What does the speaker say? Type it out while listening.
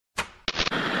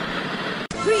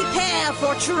Prepare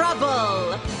for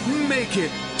trouble. Make it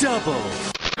double.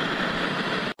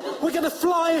 We're going to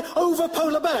fly over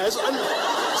polar bears and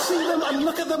see them and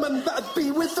look at them and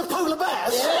be with the polar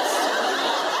bears.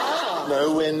 Yes.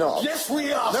 No, we're not. Yes,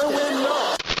 we are. No, we're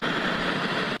not.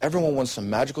 Everyone wants some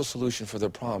magical solution for their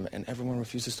problem, and everyone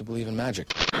refuses to believe in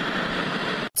magic.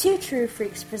 Two True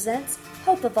Freaks presents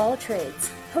Hope of All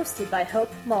Trades, hosted by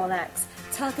Hope Molinax,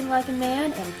 talking like a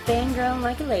man and fangirling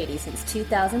like a lady since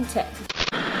 2010.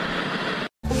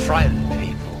 Frighten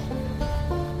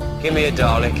people. Give me a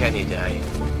Dalek any day.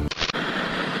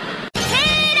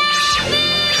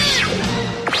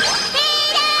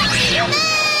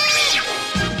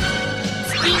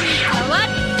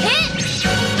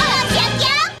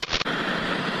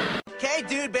 Okay,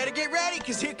 dude, better get ready,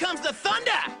 because here comes the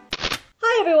thunder!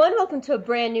 Hi everyone, welcome to a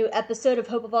brand new episode of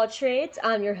Hope of All Trades.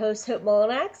 I'm your host, Hope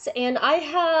Molinax, and I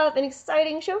have an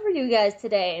exciting show for you guys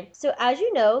today. So as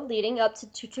you know, leading up to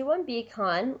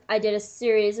 221BCon, I did a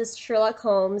series of Sherlock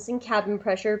Holmes and Cabin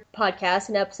Pressure podcasts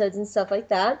and episodes and stuff like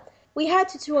that. We had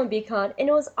 221BCon, and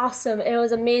it was awesome, and it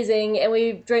was amazing, and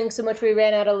we drank so much we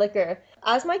ran out of liquor.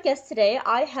 As my guest today,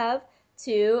 I have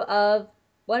two of,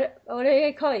 what are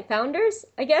you calling, founders,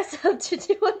 I guess, of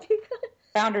 221BCon?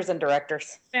 Founders and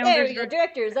directors. There we go,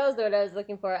 directors. That was the word I was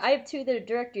looking for. I have two of the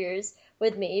directors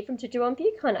with me from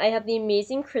 221BCon. I have the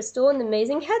amazing Crystal and the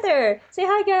amazing Heather. Say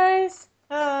hi, guys.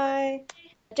 Hi.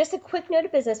 Just a quick note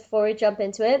of business before we jump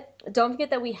into it. Don't forget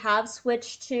that we have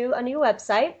switched to a new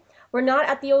website. We're not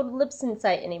at the old Libsyn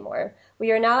site anymore.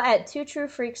 We are now at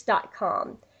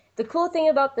twotruefreaks.com. The cool thing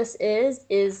about this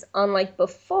is unlike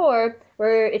before,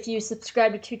 where if you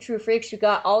subscribe to Two True Freaks, you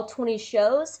got all 20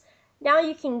 shows. Now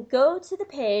you can go to the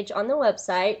page on the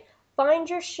website, find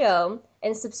your show,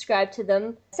 and subscribe to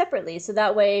them separately. So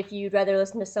that way, if you'd rather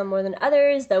listen to some more than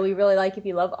others, that we really like if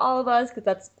you love all of us, because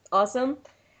that's awesome,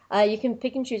 you can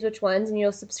pick and choose which ones, and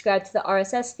you'll subscribe to the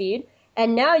RSS feed.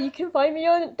 And now you can find me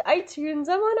on iTunes.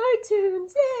 I'm on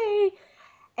iTunes. Yay!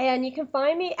 And you can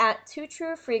find me at Two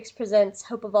True Freaks Presents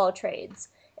Hope of All Trades.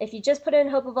 If you just put in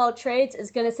Hope of All Trades, it's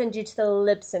going to send you to the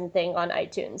Libsyn thing on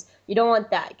iTunes. You don't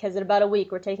want that, because in about a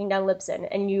week, we're taking down Libsyn,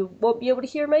 and you won't be able to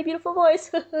hear my beautiful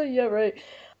voice. Yeah, right.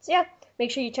 So yeah,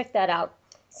 make sure you check that out.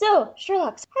 So,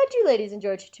 Sherlock, how'd you ladies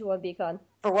enjoy 221BCon?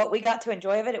 For what we got to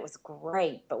enjoy of it, it was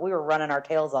great, but we were running our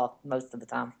tails off most of the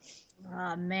time.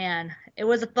 Oh man, it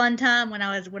was a fun time when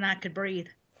I could breathe.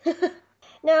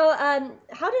 Now,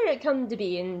 how did it come to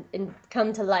be and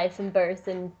come to life and birth,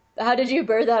 and how did you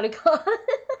birth out a con?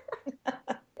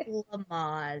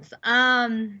 Lamaze.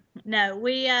 No,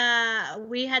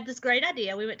 we had this great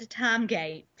idea. We went to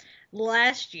Timegate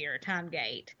last year,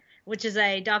 which is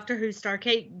a Doctor Who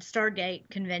Stargate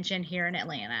convention here in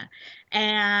Atlanta.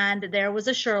 And there was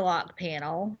a Sherlock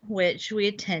panel, which we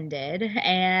attended.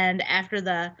 And after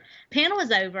the panel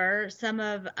was over, some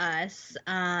of us,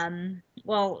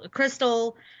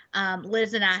 Crystal,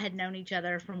 Liz and I had known each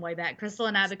other from way back. Crystal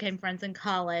and I became friends in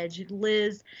college.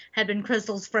 Liz had been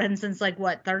Crystal's friend since,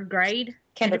 third grade?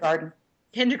 Kindergarten.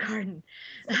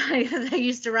 They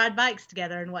used to ride bikes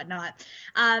together and whatnot.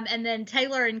 And then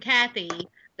Taylor and Kathy,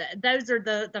 those are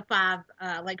the five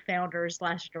founders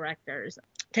 / directors.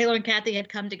 Taylor and Kathy had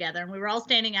come together, and we were all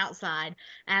standing outside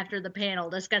after the panel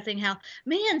discussing how,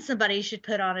 man, somebody should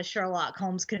put on a Sherlock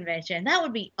Holmes convention. That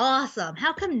would be awesome.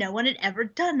 How come no one had ever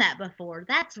done that before?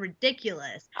 That's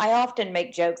ridiculous. I often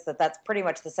make jokes that that's pretty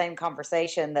much the same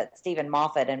conversation that Stephen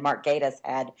Moffat and Mark Gatiss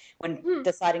had when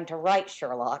deciding to write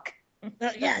Sherlock.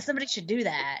 Yeah, somebody should do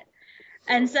that.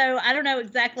 And so I don't know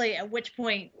exactly at which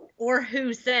point or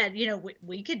who said,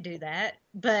 we could do that,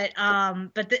 but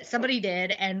somebody did,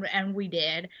 and we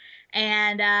did,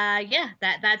 and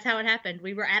that's how it happened.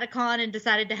 We were at a con and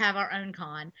decided to have our own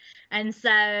con, and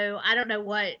so I don't know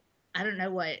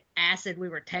what acid we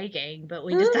were taking, but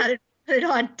we decided to put it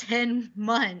on 10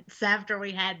 months after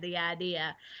we had the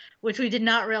idea, which we did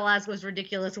not realize was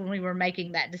ridiculous when we were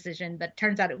making that decision, but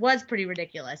turns out it was pretty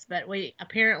ridiculous, but we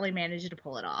apparently managed to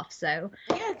pull it off. So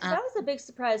yeah, that was a big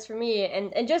surprise for me.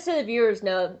 And just so the viewers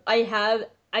know,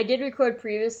 I did record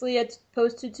previously a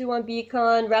post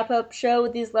 221BCon wrap-up show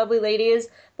with these lovely ladies,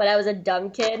 but I was a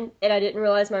dumb kid, and I didn't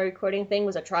realize my recording thing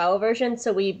was a trial version,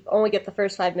 so we only get the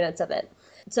first 5 minutes of it.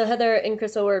 So Heather and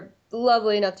Crystal were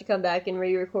lovely enough to come back and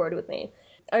re-record with me.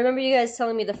 I remember you guys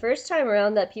telling me the first time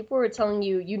around that people were telling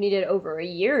you needed over a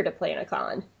year to plan a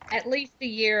con. At least a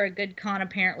year. A good con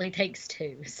apparently takes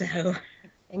 2. So,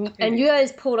 and you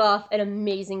guys pulled off an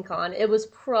amazing con. It was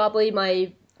probably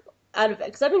because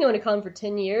I've been going to con for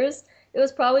 10 years. It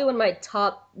was probably one of my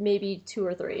top maybe 2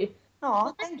 or 3.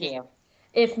 Oh, thank you.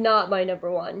 if not my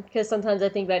number one. Because sometimes I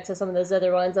think back to some of those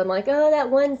other ones, I'm like, oh, that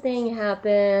one thing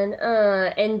happened,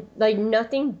 and like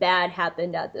nothing bad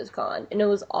happened at this con, and it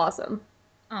was awesome.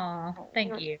 Oh,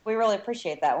 thank you. We really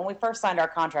appreciate that. When we first signed our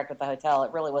contract with the hotel,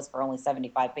 it really was for only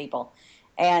 75 people.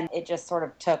 And it just sort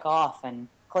of took off. And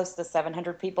close to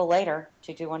 700 people later,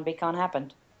 221 BCon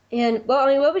happened. And, well,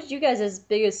 I mean, what was you guys'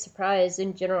 biggest surprise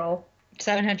in general?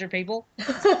 700 people.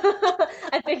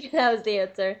 I figured that was the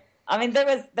answer. I mean,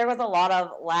 there was a lot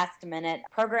of last minute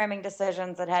programming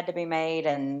decisions that had to be made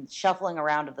and shuffling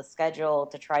around of the schedule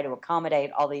to try to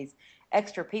accommodate all these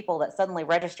extra people that suddenly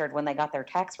registered when they got their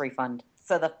tax refund.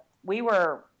 So we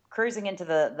were cruising into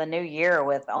the new year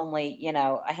with only,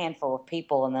 a handful of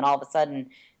people, and then all of a sudden,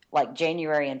 like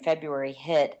January and February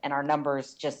hit, and our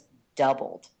numbers just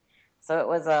doubled. So it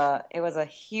was a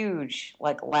huge,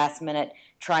 like, last minute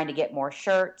trying to get more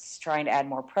shirts, trying to add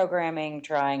more programming,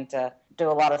 trying to do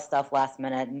a lot of stuff last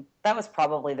minute, and that was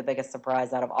probably the biggest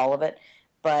surprise out of all of it.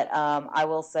 But I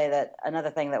will say that another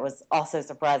thing that was also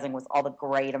surprising was all the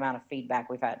great amount of feedback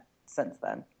we've had since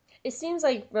then. It seems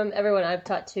like from everyone I've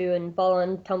talked to and follow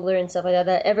on Tumblr and stuff like that,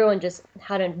 that everyone just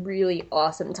had a really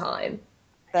awesome time.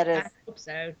 That is, I hope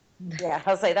so. yeah,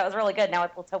 I'll say that was really good. Now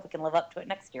let's hope we can live up to it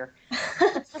next year.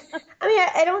 I mean,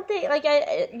 I don't think, like,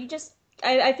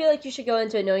 I feel like you should go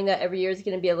into it knowing that every year is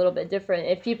going to be a little bit different.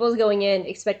 If people's going in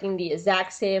expecting the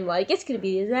exact same, like, it's going to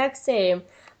be the exact same,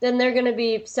 then they're going to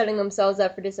be setting themselves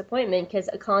up for disappointment, because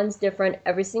a con's different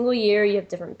every single year. You have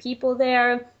different people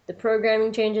there. The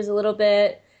programming changes a little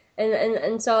bit.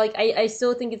 And so, like, I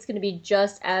still think it's going to be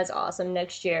just as awesome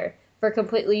next year for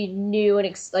completely new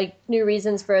and, new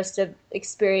reasons for us to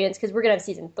experience, because we're going to have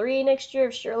season 3 next year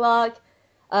of Sherlock.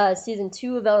 Season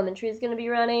 2 of Elementary is going to be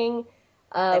running.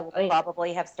 They will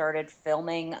probably have started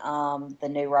filming the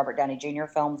new Robert Downey Jr.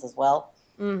 films as well.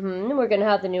 Mm-hmm. We're going to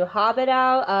have the new Hobbit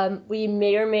out. We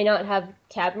may or may not have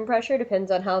Cabin Pressure,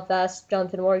 depends on how fast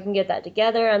Jonathan Moore can get that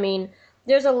together. I mean,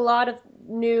 there's a lot of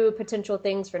new potential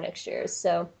things for next year,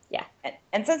 so yeah.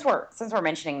 And since we're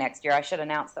mentioning next year, I should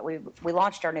announce that we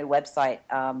launched our new website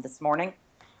this morning.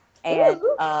 And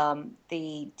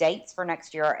the dates for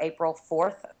next year are April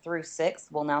 4th through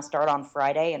 6th. We'll now start on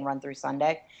Friday and run through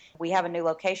Sunday. We have a new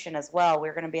location as well.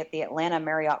 We're going to be at the Atlanta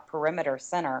Marriott Perimeter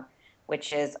Center,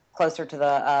 which is closer to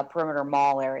the Perimeter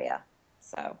Mall area.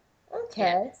 So,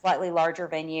 okay, slightly larger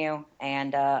venue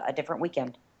and a different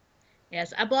weekend.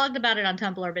 Yes, I blogged about it on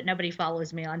Tumblr, but nobody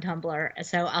follows me on Tumblr,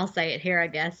 so I'll say it here, I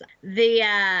guess.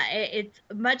 It's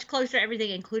much closer to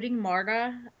everything, including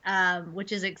MARTA,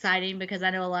 which is exciting because I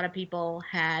know a lot of people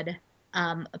had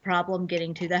a problem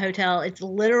getting to the hotel. It's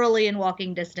literally in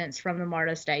walking distance from the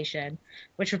MARTA station,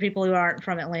 which for people who aren't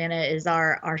from Atlanta is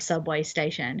our subway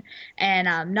station.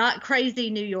 And not crazy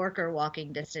New Yorker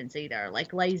walking distance either,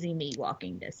 like lazy me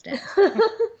walking distance.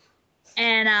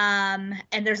 And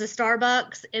there's a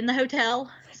Starbucks in the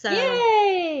hotel. So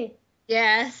yay!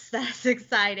 Yes, that's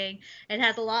exciting. It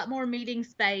has a lot more meeting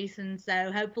space, and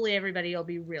so hopefully everybody will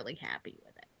be really happy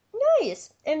with it.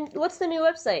 Nice. And what's the new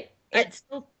website? It's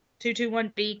still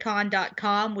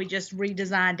 221bcon.com. We just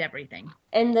redesigned everything.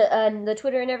 And the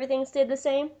Twitter and everything stayed the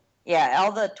same? Yeah,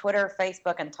 all the Twitter,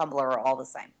 Facebook, and Tumblr are all the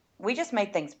same. We just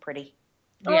made things pretty.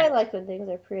 Oh, yeah. I like when things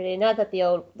are pretty. Not that the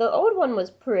old one was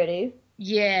pretty.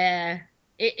 Yeah,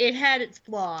 it had its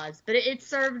flaws, but it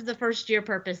served the first year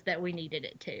purpose that we needed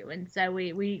it to. And so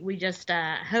we just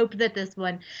hope that this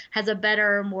one has a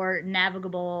better, more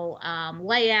navigable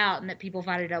layout, and that people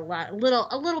find it a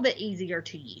little bit easier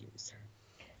to use.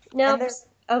 Now,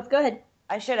 go ahead.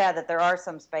 I should add that there are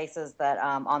some spaces that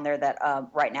on there that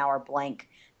right now are blank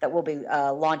that will be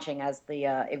launching as the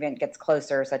event gets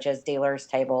closer, such as dealers,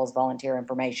 tables, volunteer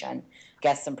information,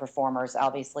 guests and performers,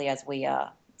 obviously, as we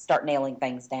start nailing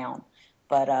things down.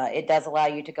 But it does allow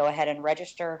you to go ahead and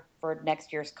register for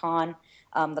next year's con.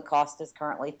 The cost is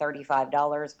currently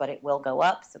 $35, but it will go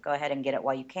up, so go ahead and get it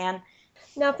while you can.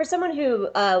 Now, for someone who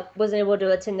wasn't able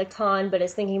to attend the con but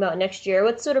is thinking about next year,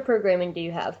 what sort of programming do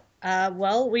you have?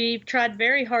 Well, we've tried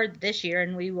very hard this year,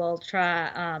 and we will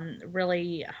try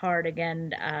really hard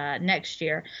again next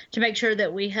year to make sure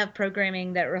that we have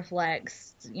programming that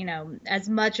reflects, as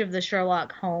much of the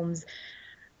Sherlock Holmes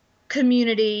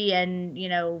community and,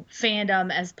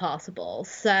 fandom as possible.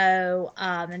 So,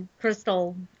 and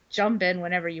Crystal, jump in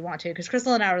whenever you want to, because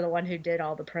Crystal and I are the one who did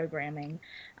all the programming.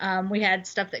 We had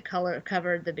stuff that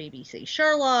covered the BBC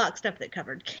Sherlock, stuff that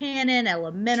covered canon,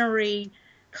 elementary,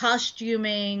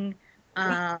 costuming.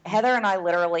 Heather and I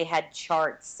literally had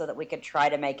charts so that we could try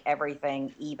to make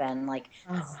everything even. Like,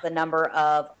 this is the number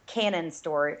of canon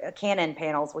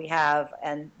panels we have,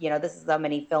 and this is how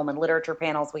many film and literature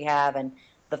panels we have, and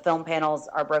the film panels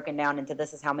are broken down into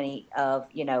this is how many of,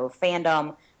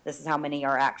 fandom, this is how many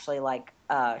are actually like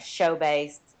show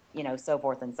based, so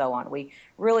forth and so on. We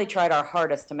really tried our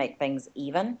hardest to make things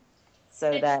even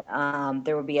so that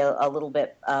there would be a little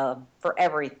bit for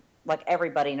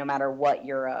everybody, no matter what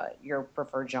your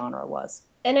preferred genre was.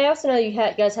 And I also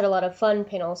know guys had a lot of fun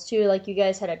panels too. Like you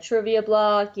guys had a trivia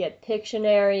block, you had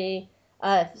Pictionary,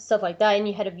 stuff like that, and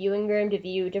you had a viewing room to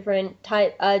view different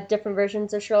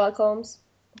versions of Sherlock Holmes.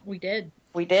 We did.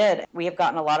 We did. We have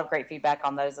gotten a lot of great feedback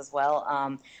on those as well.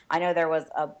 I know there was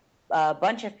a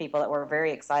bunch of people that were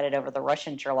very excited over the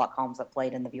Russian Sherlock Holmes that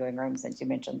played in the viewing room, since you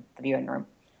mentioned the viewing room.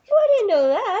 Oh, I didn't know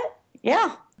that.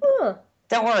 Yeah. Huh.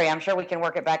 Don't worry. I'm sure we can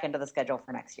work it back into the schedule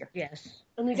for next year. Yes.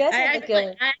 And you guys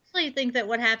I actually think that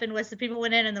what happened was the people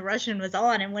went in and the Russian was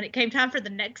on, and when it came time for the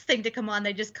next thing to come on,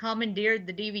 they just commandeered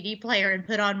the DVD player and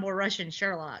put on more Russian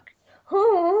Sherlock.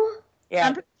 Oh. Yeah.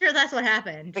 I'm pretty sure that's what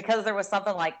happened. Because there was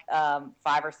something like 5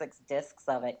 or 6 discs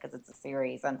of it, because it's a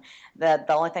series, and the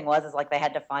only thing was like they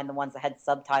had to find the ones that had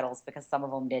subtitles because some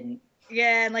of them didn't.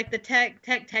 Yeah, and like the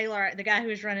tech Taylor, the guy who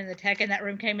was running the tech in that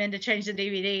room, came in to change the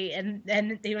DVD,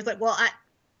 and he was like, "Well,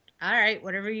 all right,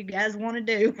 whatever you guys want to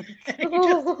do."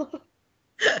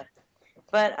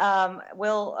 But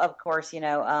we'll, of course,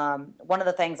 one of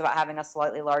the things about having a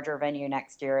slightly larger venue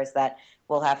next year is that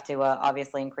we'll have to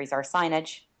obviously increase our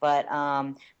signage, but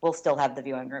we'll still have the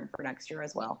viewing room for next year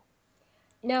as well.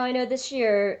 Now, I know this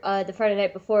year, the Friday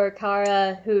night before,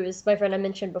 Cara, who is my friend I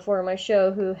mentioned before on my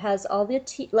show, who has all the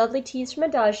lovely teas from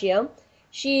Adagio,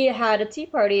 she had a tea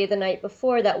party the night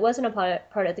before that wasn't a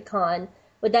part of the con.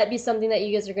 Would that be something that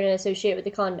you guys are going to associate with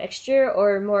the con next year,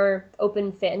 or more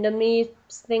open fandom-y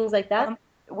things like that?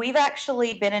 We've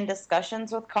actually been in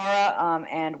discussions with Cara,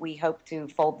 and we hope to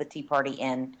fold the tea party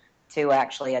in to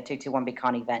actually a 221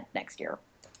 Con event next year.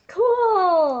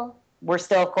 Cool! We're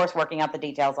still, of course, working out the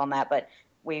details on that, but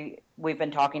we've been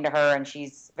talking to her, and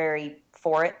she's very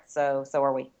for it, so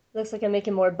are we. Looks like I'm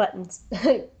making more buttons.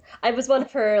 I was one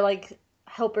of her,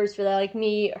 helpers for that, like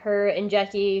me, her, and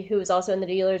Jackie, who was also in the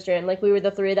dealer's room. Like, we were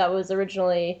the 3 that was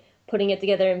originally putting it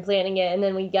together and planning it, and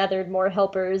then we gathered more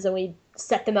helpers, and we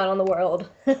set them out on the world.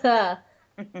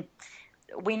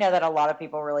 We know that a lot of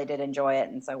people really did enjoy it,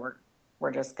 and so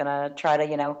we're just gonna try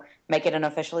to, make it an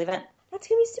official event. That's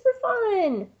gonna be super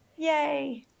fun!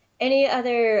 Yay! Any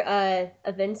other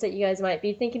events that you guys might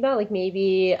be thinking about? Like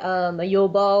maybe a Yule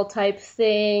Ball type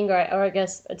thing, or I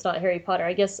guess it's not Harry Potter.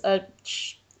 I guess a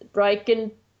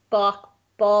Reichenbach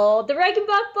ball. The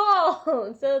Reichenbach ball!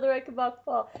 Instead of the Reichenbach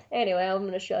ball. Anyway, I'm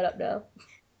going to shut up now.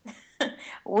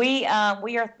 We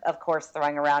are, of course,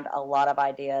 throwing around a lot of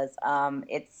ideas.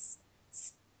 It's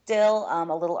still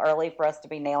a little early for us to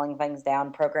be nailing things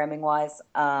down programming-wise,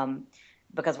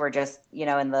 because we're just,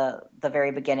 in the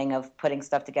very beginning of putting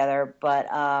stuff together.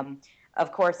 But,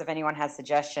 of course, if anyone has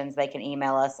suggestions, they can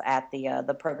email us at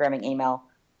the programming email,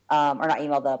 or not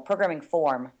email, the programming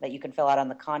form that you can fill out on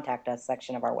the Contact Us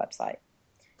section of our website.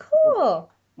 Cool.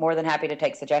 More than happy to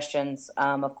take suggestions,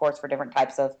 of course, for different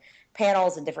types of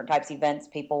panels and different types of events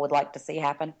people would like to see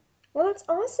happen. Well, that's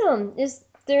awesome. Is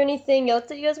there anything else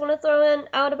that you guys want to throw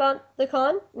out about the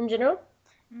con in general?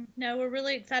 No, we're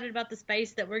really excited about the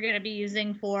space that we're going to be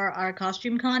using for our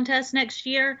costume contest next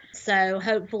year. So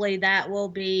hopefully that will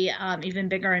be even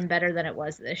bigger and better than it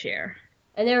was this year.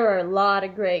 And there were a lot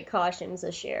of great costumes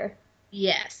this year.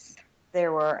 Yes.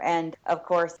 There were, and of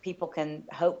course, people can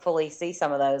hopefully see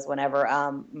some of those whenever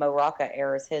Mo Rocca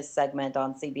airs his segment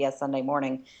on CBS Sunday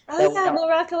Morning. Oh, so, yeah, Mo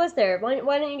Rocca was there. Why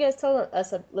don't you guys tell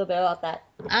us a little bit about that?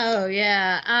 Oh,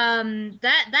 yeah.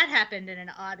 That happened in an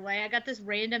odd way. I got this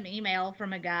random email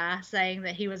from a guy saying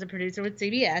that he was a producer with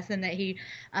CBS and that he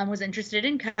was interested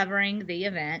in covering the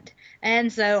event.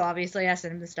 And so, obviously, I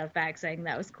sent him the stuff back saying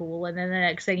that was cool. And then the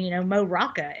next thing you know, Mo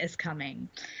Rocca is coming.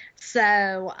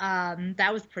 So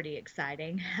that was pretty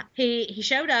exciting. He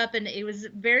showed up, and it was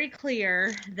very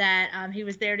clear that he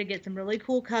was there to get some really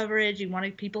cool coverage. He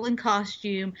wanted people in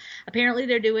costume. Apparently,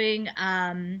 they're doing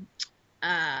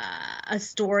a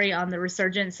story on the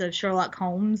resurgence of Sherlock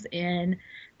Holmes in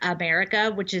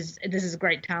America, this is a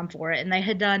great time for it. And they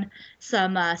had done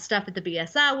some stuff at the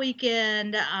BSI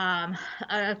weekend,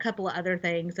 a couple of other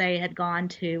things. They had gone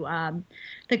to, I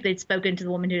think they'd spoken to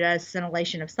the woman who does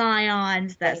Scintillation of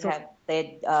Scions. They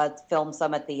had filmed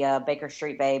some at the Baker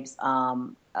Street Babes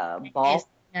ball,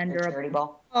 charity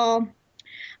ball.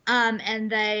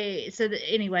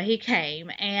 Anyway, he came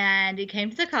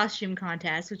to the costume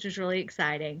contest, which was really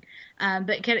exciting.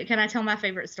 But can I tell my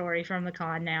favorite story from the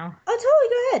con now? Oh, totally.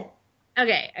 Go ahead.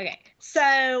 Okay.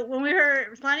 So when we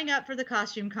were signing up for the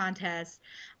costume contest,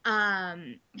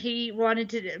 Mo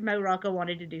Rocca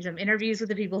wanted to do some interviews with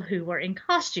the people who were in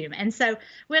costume. And so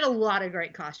we had a lot of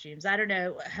great costumes. I don't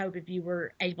know, Hope, if you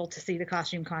were able to see the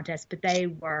costume contest, but they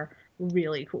were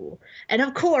really cool. And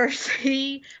of course,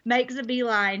 he makes a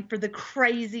beeline for the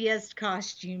craziest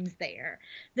costumes there.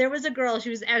 There was a girl, it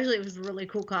was a really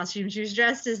cool costume. She was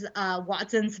dressed as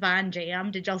Watson's Fine Jam.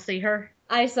 Did y'all see her?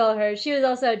 I saw her. She was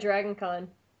also at Dragon Con.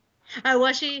 Oh,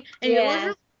 was she? And Yeah. it was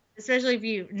really, especially if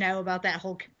you know about that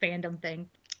whole fandom thing.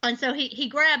 And so he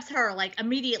grabs her like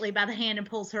immediately by the hand and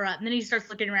pulls her up, and then he starts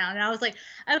looking around. And I was like,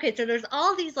 okay, so there's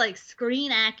all these like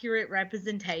screen accurate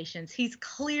representations. He's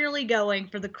clearly going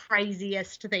for the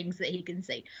craziest things that he can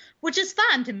see, which is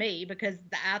fine to me because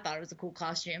I thought it was a cool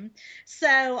costume.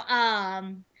 So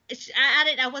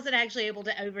I wasn't actually able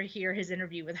to overhear his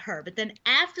interview with her. But then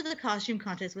after the costume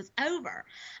contest was over,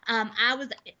 I was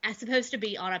supposed to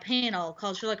be on a panel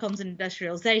called Sherlock Holmes and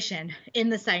Industrialization in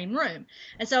the same room.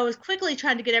 And so I was quickly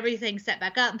trying to get everything set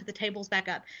back up and put the tables back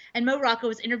up. And Mo Rocca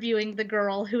was interviewing the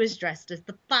girl who was dressed as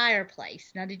the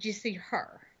fireplace. Now, did you see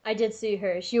her? I did see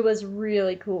her. She was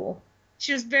really cool.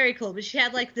 She was very cool, but she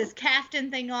had like this caftan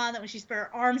thing on that when she spread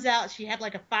her arms out, she had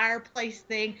like a fireplace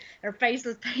thing. Her face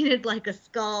was painted like a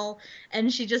skull,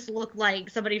 and she just looked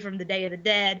like somebody from the Day of the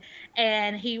Dead.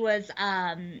 And he was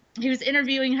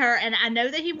interviewing her, and I know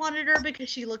that he wanted her because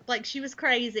she looked like she was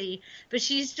crazy, but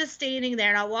she's just standing there.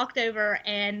 And I walked over,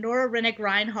 and Nora Rennick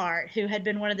Reinhardt, who had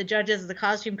been one of the judges of the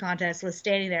costume contest, was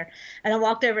standing there. And I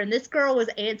walked over, and this girl was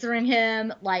answering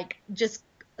him like just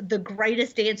the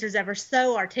greatest answers ever,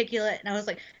 so articulate, and I was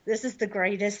like, this is the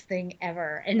greatest thing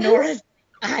ever. And Nora's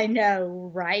I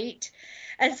know, right?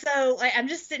 And so I'm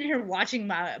just sitting here watching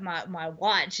my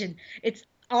watch, and it's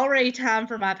already time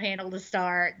for my panel to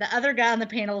start. The other guy on the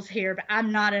panel is here, but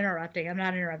I'm not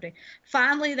interrupting.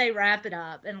 Finally they wrap it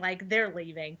up, and like they're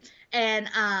leaving, and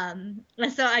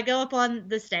so I go up on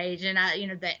the stage, and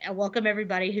I welcome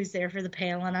everybody who's there for the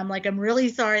panel, and I'm like, I'm really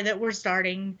sorry that we're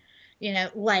starting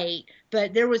late,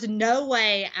 but there was no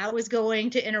way I was going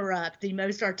to interrupt the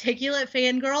most articulate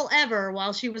fangirl ever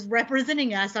while she was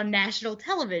representing us on national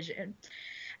television.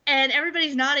 And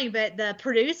everybody's nodding, but the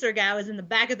producer guy was in the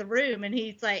back of the room, and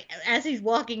he's like, as he's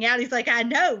walking out, he's like, I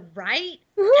know, right?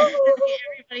 And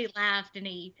everybody laughed, and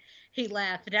he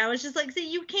left. And I was just like,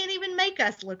 see, you can't even make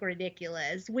us look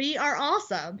ridiculous. We are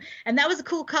awesome. And that was a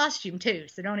cool costume, too,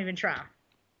 so don't even try.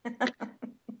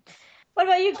 What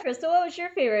about you, Crystal? What was your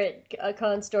favorite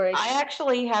con story? I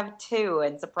actually have two,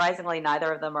 and surprisingly,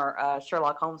 neither of them are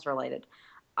Sherlock Holmes related.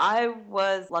 I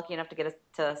was lucky enough to get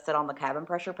to sit on the cabin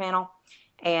pressure panel,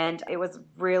 and it was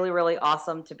really, really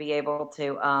awesome to be able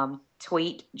to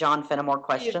tweet John Fenimore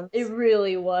questions. It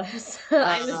really was.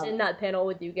 I was in that panel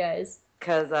with you guys.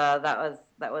 Because that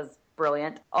was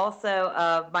brilliant.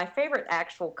 Also, my favorite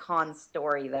actual con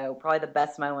story, though, probably the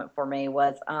best moment for me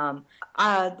was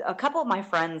a couple of my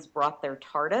friends brought their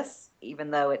TARDIS, even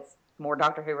though it's more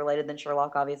Doctor Who related than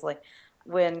Sherlock, obviously.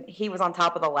 When he was on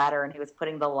top of the ladder and he was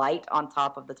putting the light on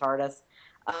top of the TARDIS,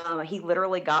 he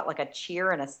literally got like a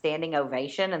cheer and a standing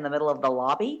ovation in the middle of the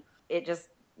lobby. It just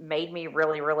made me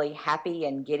really, really happy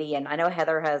and giddy. And I know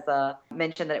Heather has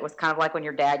mentioned that it was kind of like when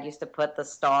your dad used to put the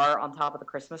star on top of the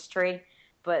Christmas tree.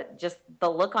 But just the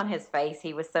look on his face,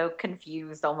 he was so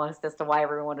confused almost as to why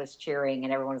everyone was cheering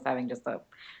and everyone was having just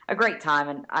a great time.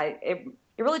 And it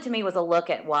really to me was a look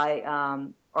at why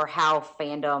or how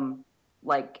fandom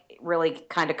like really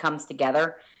kind of comes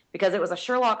together, because it was a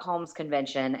Sherlock Holmes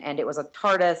convention and it was a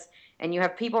TARDIS, and you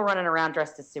have people running around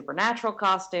dressed as supernatural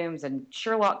costumes and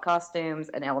Sherlock costumes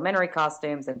and elementary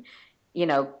costumes and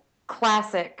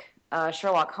classic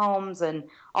Sherlock Holmes and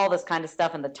all this kind of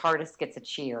stuff, and the TARDIS gets a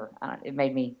cheer.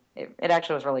 It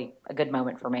actually was really a good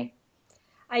moment for me.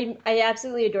 I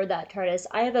absolutely adored that TARDIS.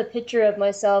 I have a picture of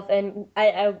myself, and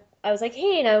I was like,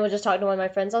 hey, and I was just talking to one of my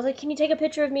friends. I was like, can you take a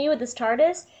picture of me with this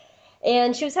TARDIS?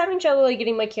 And she was having trouble like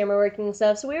getting my camera working and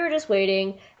stuff, so we were just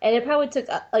waiting, and it probably took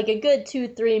like a good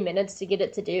 2-3 minutes to get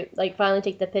it to finally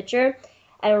take the picture.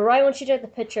 And right when she took the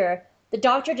picture, the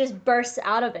doctor just bursts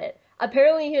out of it.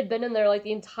 Apparently he had been in there like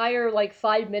the entire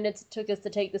 5 minutes it took us to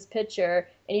take this picture,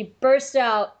 and he burst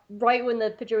out right when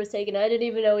the picture was taken. I didn't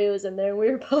even know he was in there.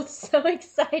 We were both so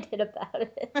excited about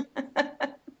it.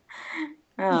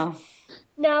 Oh.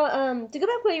 Now, to go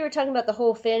back to what you were talking about, the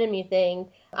whole fandom thing,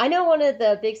 I know one of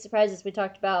the big surprises we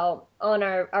talked about on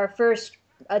our first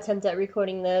attempt at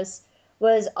recording this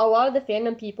was a lot of the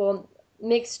fandom people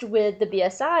mixed with the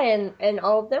BSI, and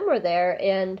all of them were there,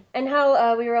 and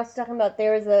how we were also talking about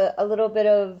there was a little bit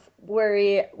of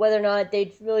worry whether or not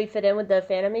they'd really fit in with the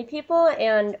Fanime people.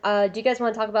 And do you guys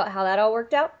want to talk about how that all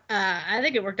worked out? I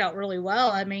think it worked out really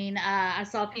well. I mean, I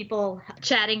saw people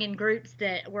chatting in groups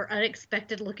that were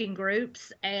unexpected looking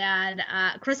groups. And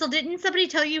Crystal, didn't somebody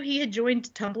tell you he had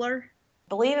joined Tumblr?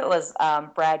 Believe it was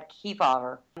Brad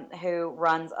Kefauver, who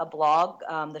runs a blog,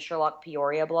 the Sherlock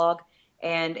Peoria blog,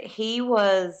 and he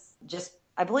was just,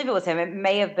 I believe it was him. It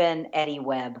may have been Eddie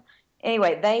Webb.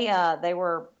 Anyway, they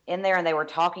were in there and they were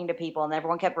talking to people, and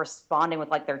everyone kept responding with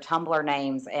like their Tumblr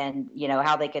names and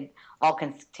how they could all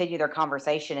continue their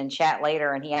conversation and chat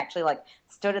later. And he actually like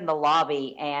stood in the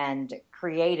lobby and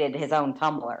created his own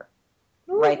Tumblr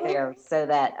right there so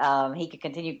that he could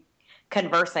continue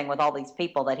conversing with all these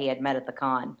people that he had met at the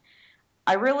con.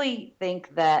 I really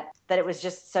think that it was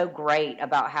just so great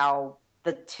about how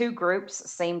the two groups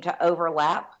seemed to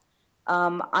overlap.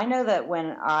 I know that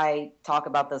when I talk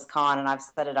about this con, and I've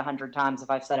said it 100 times if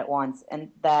I've said it once, and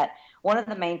that one of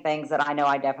the main things that I know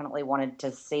I definitely wanted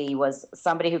to see was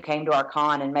somebody who came to our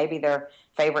con and maybe their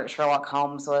favorite Sherlock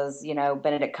Holmes was,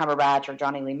 Benedict Cumberbatch or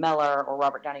Johnny Lee Miller or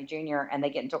Robert Downey Jr., and they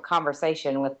get into a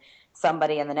conversation with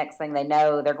somebody, and the next thing they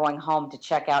know, they're going home to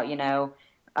check out,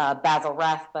 Basil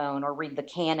Rathbone or read the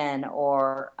canon,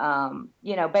 or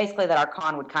basically that our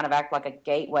con would kind of act like a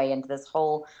gateway into this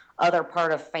whole other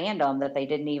part of fandom that they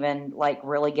didn't even like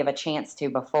really give a chance to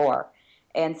before.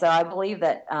 And so I believe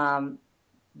that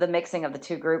the mixing of the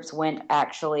two groups went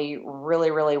actually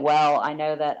really, really well. I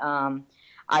know that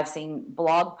I've seen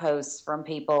blog posts from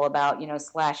people about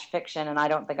slash fiction, and I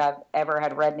don't think I've ever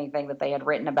had read anything that they had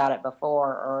written about it before,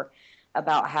 or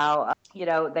about how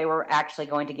they were actually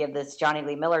going to give this Johnny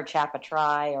Lee Miller chap a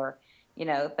try, or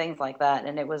things like that.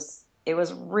 And it was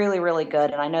really, really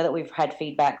good. And I know that we've had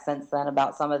feedback since then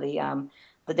about some of the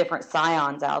different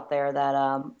scions out there that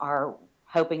are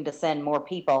hoping to send more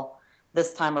people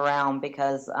this time around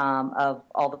because of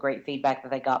all the great feedback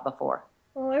that they got before.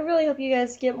 Well, I really hope you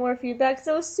guys get more feedback, because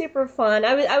it was super fun.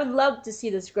 I would love to see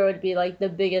this grow to be like the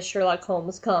biggest Sherlock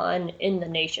Holmes con in the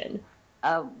nation.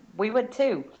 We would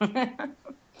too.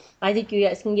 I think you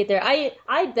guys can get there.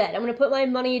 I bet. I'm going to put my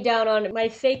money down on my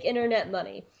fake internet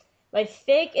money. My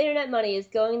fake internet money is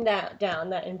going down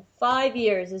that in 5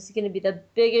 years this is going to be the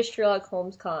biggest Sherlock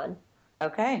Holmes con.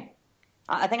 Okay.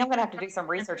 I think I'm going to have to do some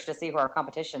research to see who our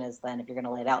competition is then, if you're going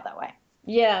to lay it out that way.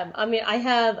 Yeah, I mean, I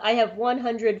have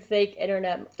 100 fake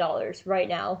internet dollars right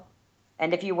now.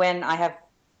 And if you win, I have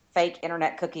fake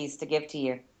internet cookies to give to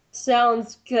you.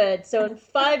 Sounds good. So in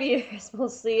 5 years, we'll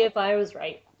see if I was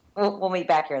right. We'll meet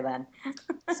back here then.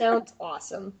 Sounds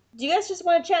awesome. Do you guys just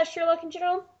want to chat Sherlock in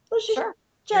general? Let's just chat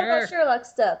Sure. about Sherlock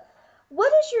stuff.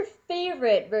 What is your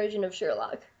favorite version of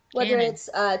Sherlock? Whether Canon. it's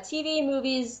TV,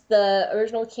 movies, the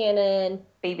original canon.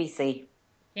 BBC.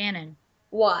 Canon.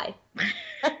 Why?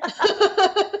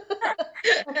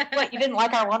 What, you didn't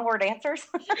like our one-word answers?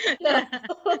 No.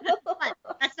 What?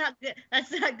 That's not good.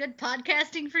 That's not good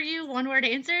podcasting for you. One-word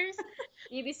answers.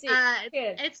 BBC.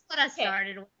 It's what I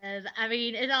started with. I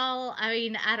mean,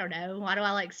 I don't know. Why do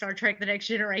I like Star Trek: The Next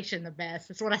Generation the best?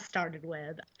 That's what I started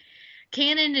with.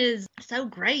 Canon is so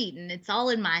great, and it's all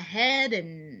in my head,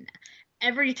 and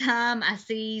every time I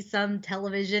see some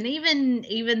television, even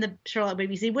the Sherlock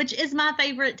BBC, which is my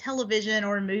favorite television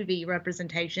or movie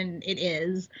representation, it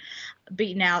is,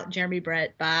 beating out Jeremy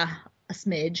Brett by a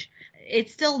smidge.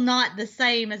 It's still not the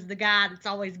same as the guy that's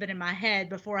always been in my head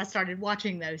before I started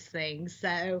watching those things.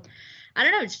 So I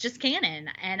don't know, it's just canon,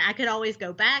 and I could always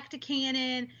go back to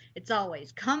canon. It's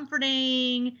always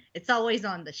comforting. It's always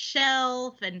on the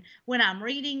shelf, and when I'm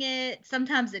reading it,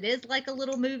 sometimes it is like a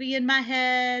little movie in my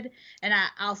head, and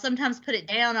I'll sometimes put it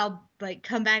down. I'll like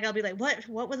come back. I'll be like, what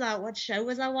show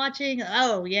was I watching?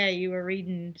 Oh yeah, you were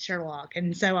reading Sherlock,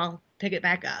 and so I'll pick it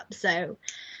back up. So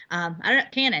I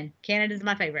don't know. Canon is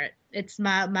my favorite. It's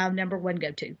my number one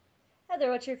go-to. Heather,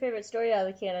 what's your favorite story out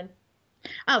of the canon?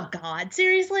 Oh God,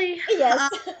 seriously? Yes.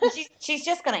 She's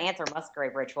just going to answer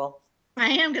Musgrave Ritual. I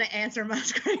am going to answer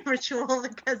Musgrave Ritual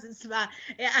because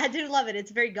I do love it.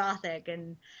 It's very gothic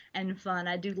and fun.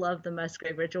 I do love the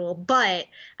Musgrave Ritual, but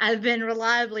I've been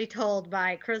reliably told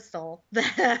by Crystal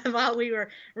that while we were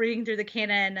reading through the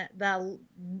canon,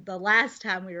 the last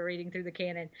time we were reading through the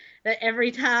canon, that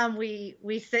every time we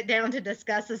sit down to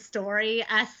discuss a story,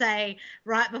 I say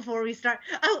right before we start,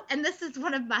 oh, and this is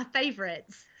one of my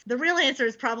favorites. The real answer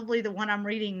is probably the one I'm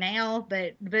reading now,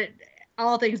 but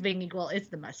all things being equal, it's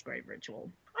the Musgrave Ritual.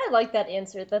 I like that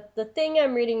answer. The thing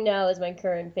I'm reading now is my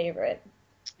current favorite.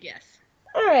 Yes.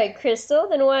 All right, Crystal,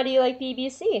 then why do you like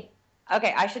BBC?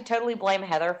 Okay, I should totally blame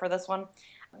Heather for this one.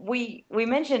 We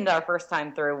mentioned our first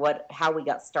time through how we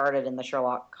got started in the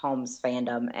Sherlock Holmes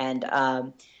fandom, and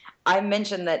I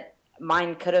mentioned that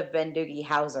mine could have been Doogie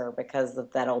Howser because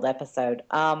of that old episode.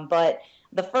 But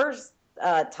the first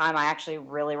time I actually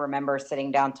really remember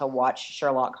sitting down to watch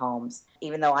Sherlock Holmes,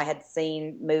 even though I had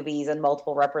seen movies and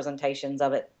multiple representations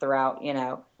of it throughout,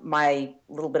 my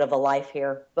little bit of a life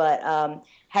here. But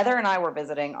Heather and I were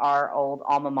visiting our old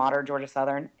alma mater, Georgia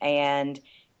Southern, and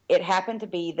it happened to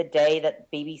be the day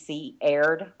that BBC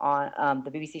aired on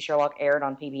the BBC Sherlock aired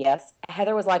on PBS.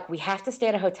 Heather was like, "We have to stay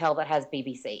at a hotel that has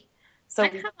BBC." So I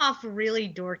come off really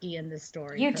dorky in this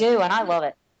story. You do, and I love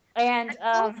it. And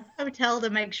I called the hotel to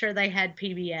make sure they had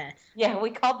PBS. Yeah,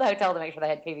 we called the hotel to make sure they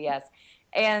had PBS.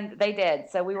 And they did.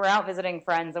 So we were out visiting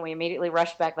friends, and we immediately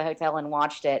rushed back to the hotel and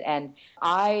watched it. And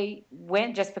I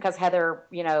went just because Heather,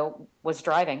 was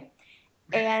driving.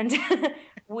 And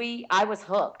I was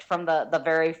hooked from the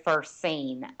very first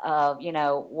scene of,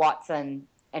 Watson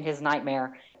and his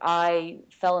nightmare. I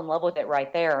fell in love with it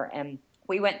right there. And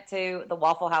we went to the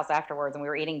Waffle House afterwards, and we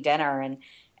were eating dinner, and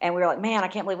we were like, man, I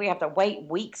can't believe we have to wait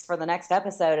weeks for the next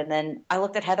episode. And then I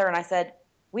looked at Heather and I said,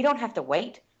 we don't have to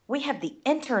wait. We have the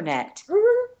internet.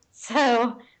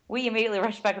 So we immediately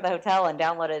rushed back to the hotel and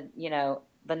downloaded,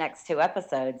 the next 2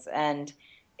 episodes. And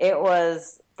it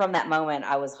was, from that moment,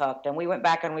 I was hooked. And we went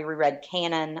back and we reread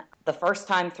canon. The first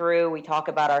time through, we talk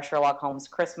about our Sherlock Holmes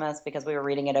Christmas because we were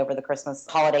reading it over the Christmas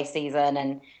holiday season.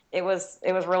 And it was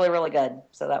really, really good.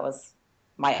 So that was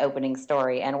my opening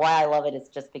story. And why I love it is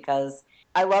just because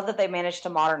I love that they managed to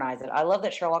modernize it. I love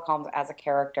that Sherlock Holmes as a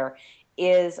character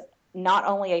is not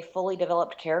only a fully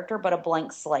developed character, but a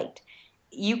blank slate.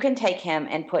 You can take him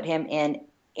and put him in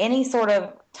any sort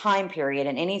of time period,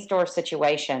 in any sort of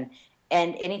situation,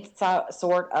 and any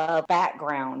sort of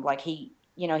background. Like he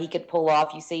could pull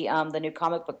off. You see the new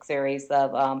comic book series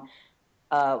of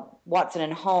Watson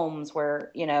and Holmes,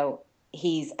 where,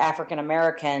 he's African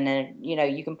American, and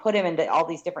you can put him into all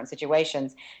these different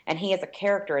situations, and he as a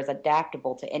character is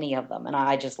adaptable to any of them, and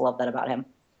I just love that about him.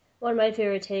 One of my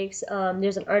favorite takes,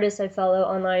 there's an artist I follow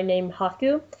online named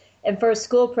Haku, and for a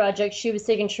school project, she was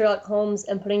taking Sherlock Holmes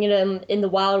and putting him in the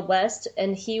Wild West,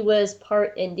 and he was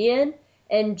part Indian,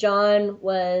 and John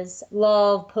was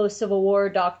law post-Civil War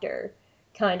doctor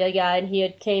kind of guy, and he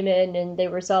had came in and they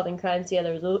were solving crimes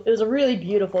together. It was a really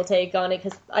beautiful take on it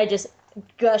because I just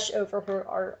gush over her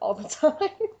art all the time.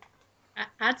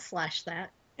 I'd slash that.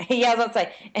 Yeah, I was about to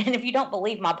say, and if you don't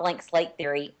believe my blank slate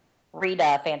theory, read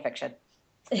fan fiction.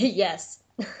 Yes.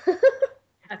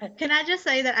 Can I just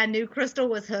say that I knew Crystal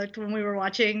was hooked when we were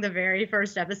watching the very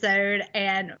first episode,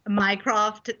 and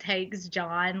Mycroft takes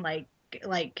John, like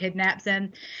kidnaps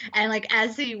him, and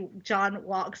as John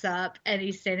walks up and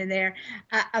he's standing there,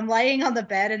 I'm laying on the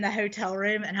bed in the hotel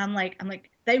room, and I'm like,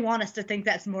 they want us to think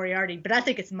that's Moriarty, but I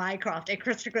think it's Mycroft. And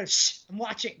Crystal goes, shh, I'm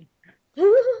watching.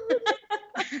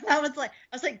 I was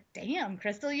like, damn,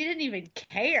 Crystal, you didn't even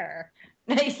care.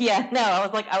 Yeah, no,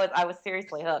 I was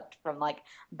seriously hooked from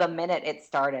the minute it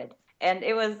started, and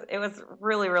it was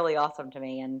really, really awesome to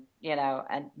me, and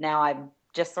and now I'm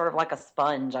just sort of like a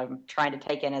sponge. I'm trying to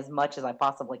take in as much as I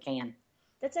possibly can.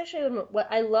 That's actually what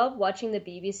I love watching the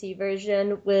BBC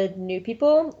version with new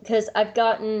people, because I've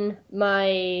gotten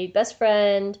my best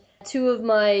friend, 2 of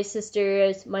my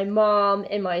sisters, my mom,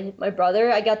 and my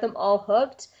brother. I got them all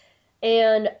hooked.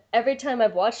 And every time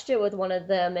I've watched it with one of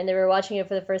them and they were watching it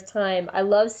for the first time, I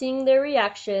love seeing their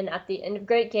reaction at the end of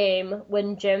Great Game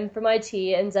when Jim from IT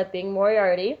ends up being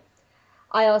Moriarty.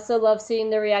 I also love seeing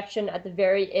their reaction at the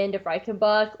very end of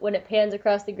Reichenbach when it pans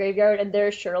across the graveyard and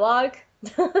there's Sherlock.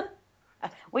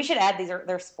 We should add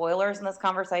there's spoilers in this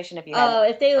conversation if you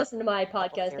if they listen to my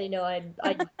podcast, they know I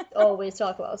always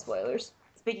talk about spoilers.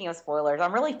 Speaking of spoilers,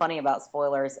 I'm really funny about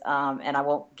spoilers, and I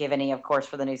won't give any, of course,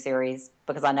 for the new series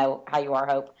because I know how you are,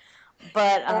 Hope.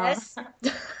 But yes.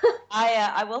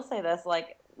 I will say this,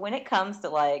 when it comes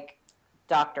to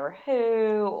Doctor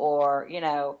Who or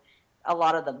a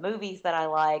lot of the movies that I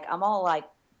like, I'm all like,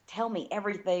 tell me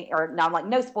everything, or no, I'm like,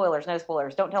 no spoilers,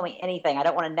 don't tell me anything. I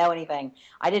don't want to know anything.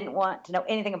 I didn't want to know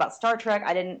anything about Star Trek.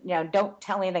 I didn't, don't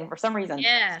tell me anything for some reason.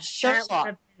 Yeah,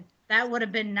 Sherlock. That would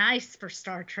have been nice for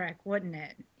Star Trek, wouldn't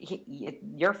it?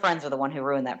 Your friends are the one who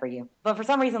ruined that for you. But for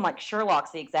some reason,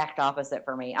 Sherlock's the exact opposite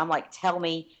for me. I'm like, tell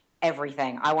me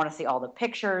everything. I want to see all the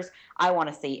pictures. I want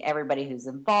to see everybody who's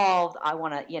involved. I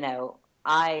want to,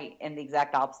 I am the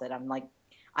exact opposite. I'm like,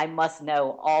 I must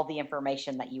know all the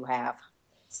information that you have.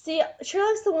 See,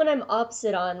 Sherlock's the one I'm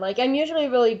opposite on. I'm usually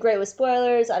really great with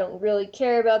spoilers. I don't really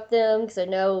care about them because I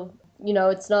know,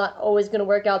 it's not always going to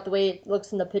work out the way it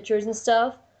looks in the pictures and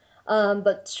stuff.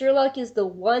 But Sherlock is the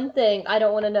one thing I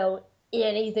don't want to know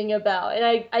anything about.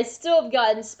 And I still have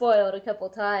gotten spoiled a couple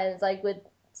times, like with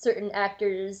certain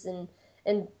actors and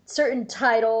certain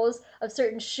titles of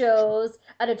certain shows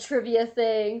at a trivia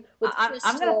thing with I'm gonna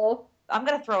Crystal. I'm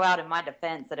gonna throw out in my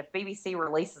defense that if BBC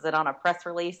releases it on a press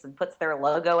release and puts their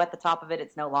logo at the top of it,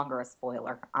 it's no longer a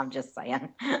spoiler. I'm just saying.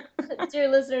 Dear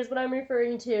listeners, what I'm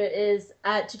referring to is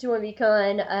at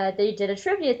 221VCon, they did a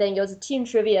trivia thing. It was a team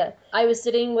trivia. I was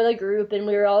sitting with a group, and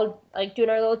we were all like doing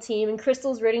our little team, and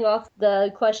Crystal's reading off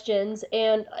the questions.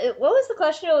 And what was the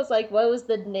question? It was like, what was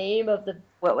the name of the...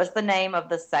 What was the name of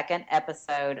the second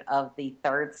episode of the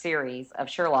third series of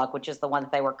Sherlock, which is the one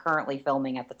that they were currently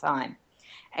filming at the time?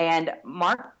 And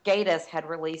Mark Gatiss had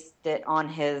released it on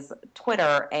his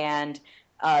Twitter, and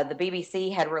the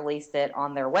BBC had released it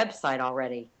on their website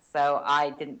already. So I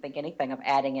didn't think anything of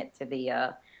adding it to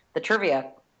the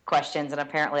trivia questions, and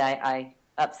apparently I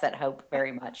upset Hope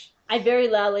very much. I very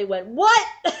loudly went, "What?"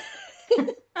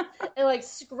 and like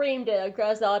screamed it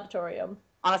across the auditorium.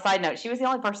 On a side note, she was the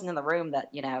only person in the room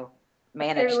that,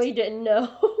 managed Apparently didn't know.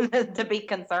 to be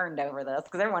concerned over this,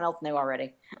 because everyone else knew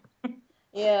already.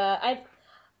 Yeah.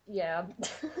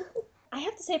 I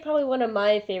have to say probably one of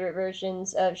my favorite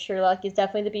versions of Sherlock is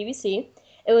definitely the BBC.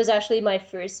 It was actually my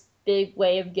first big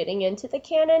way of getting into the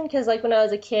canon, because like when I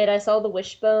was a kid I saw the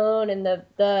Wishbone and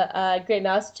the Great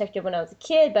Mouse Detective when I was a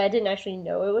kid, but I didn't actually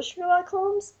know it was Sherlock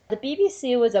Holmes. The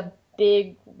BBC was a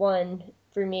big one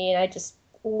for me, and I just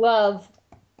love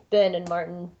Ben and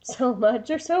Martin so much.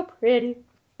 They're so pretty.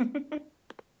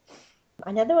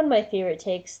 Another one of my favorite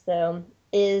takes though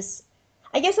is,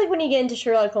 I guess like when you get into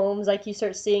Sherlock Holmes, like you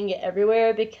start seeing it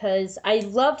everywhere, because I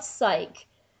loved Psych,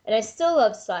 and I still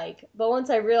love Psych, but once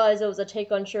I realized it was a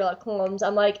take on Sherlock Holmes,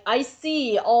 I'm like, I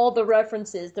see all the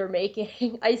references they're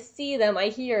making. I see them, I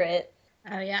hear it.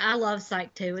 Oh yeah, I love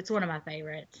Psych too. It's one of my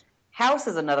favorites. House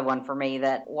is another one for me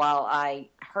that while I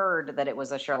heard that it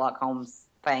was a Sherlock Holmes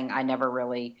thing, I never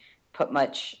really put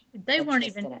much They weren't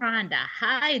interest even in it. trying to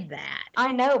hide that.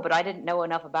 I know, but I didn't know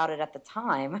enough about it at the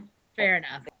time Fair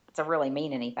enough. to really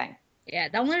mean anything. Yeah,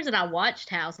 the only reason I watched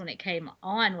House when it came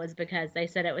on was because they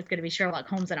said it was going to be Sherlock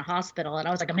Holmes in a hospital, and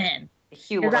I was like, I'm in.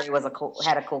 Hugh Laurie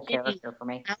had a cool character for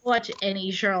me. I watch any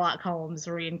Sherlock Holmes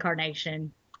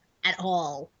reincarnation at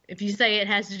all. If you say it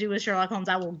has to do with Sherlock Holmes,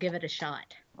 I will give it a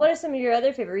shot. What are some of your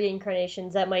other favorite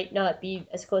reincarnations that might not be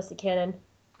as close to canon?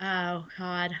 Oh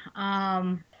God,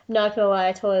 Not gonna lie,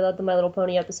 I totally loved the My Little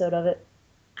Pony episode of it.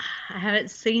 I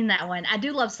haven't seen that one. I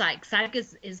do love Psych. Psych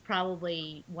is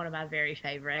probably one of my very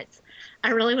favorites. I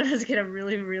really, when I was a kid, I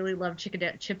really, really loved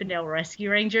Chippendale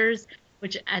Rescue Rangers,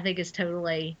 which I think is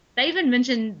totally... They even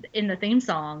mentioned in the theme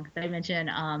song, they mentioned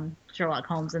Sherlock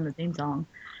Holmes in the theme song.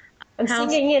 I'm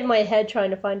singing it in my head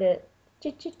trying to find it.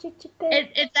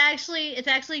 It's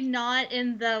actually not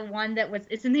in the one that was...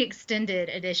 It's in the extended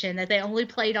edition that they only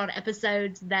played on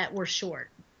episodes that were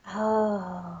short.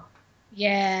 Oh...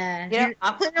 Yeah.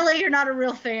 Clearly, you're not a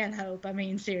real fan, Hope. I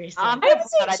mean, seriously. I haven't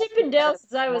seen Chip and Dale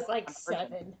since I was like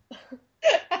 7.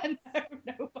 I know,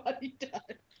 nobody does.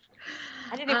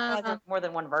 I didn't even realize there was more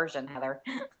than one version, Heather.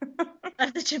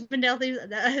 Of the Chip and Dale theme,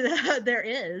 there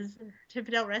is. Chip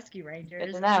and Dale Rescue Rangers.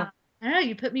 Good to know. I know,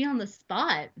 you put me on the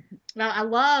spot. I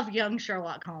love young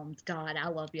Sherlock Holmes. God, I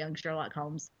love young Sherlock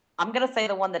Holmes. I'm going to say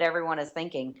the one that everyone is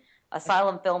thinking.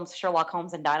 Asylum Films, Sherlock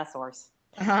Holmes and Dinosaurs.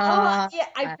 Oh, yeah,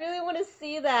 I really want to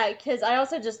see that, because I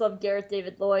also just love Gareth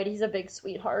David Lloyd. He's a big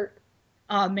sweetheart.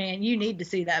 Oh, man, you need to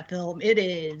see that film. It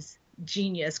is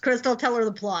genius. Crystal, tell her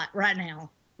the plot right now.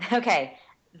 Okay,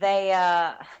 they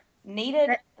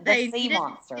needed the sea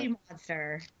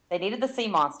monster. They needed the sea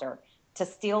monster to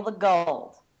steal the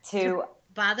gold, to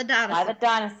buy the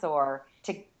dinosaur,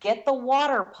 to get the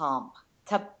water pump,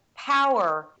 to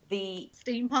power the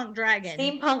steampunk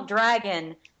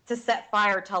dragon to set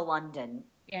fire to London.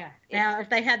 Yeah. Now, if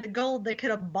they had the gold, they could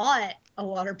have bought a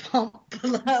water pump.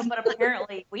 But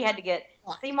apparently, we had to get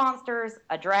sea monsters,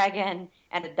 a dragon,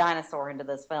 and a dinosaur into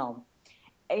this film.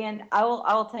 And I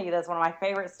will tell you this, one of my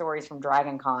favorite stories from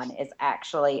Dragon Con is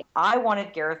actually, I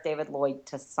wanted Gareth David Lloyd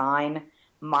to sign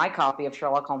my copy of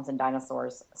Sherlock Holmes and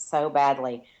Dinosaurs so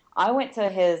badly. I went to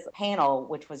his panel,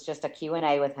 which was just a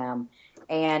Q&A with him,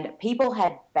 and people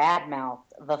had badmouthed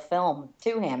the film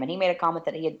to him. And he made a comment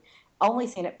that he had only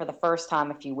seen it for the first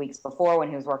time a few weeks before when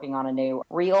he was working on a new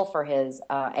reel for his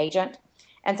agent.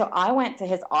 And so I went to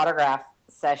his autograph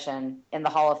session in the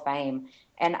Hall of Fame,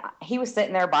 and he was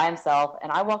sitting there by himself,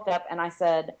 and I walked up and I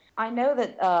said, I know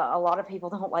that a lot of people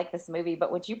don't like this movie,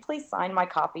 but would you please sign my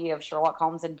copy of Sherlock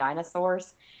Holmes and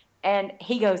Dinosaurs? And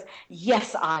he goes,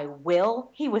 yes, I will.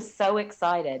 He was so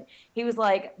excited. He was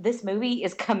like, this movie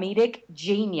is comedic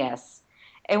genius.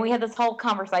 And we had this whole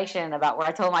conversation about where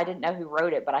I told him I didn't know who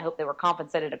wrote it, but I hope they were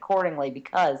compensated accordingly,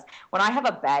 because when I have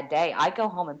a bad day, I go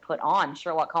home and put on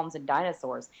Sherlock Holmes and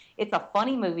Dinosaurs. It's a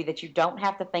funny movie that you don't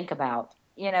have to think about.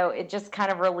 It just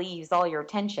kind of relieves all your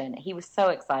attention. He was so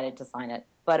excited to sign it,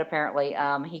 but apparently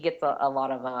he gets a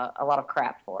lot of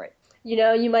crap for it.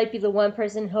 You might be the one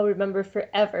person he'll remember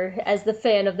forever as the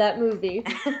fan of that movie.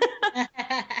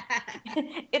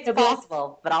 It's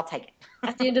possible, but I'll take it.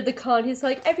 At the end of the con, he's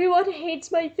like, everyone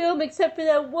hates my film except for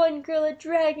that one girl at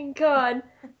Dragon Con.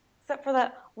 Except for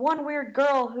that one weird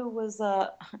girl who was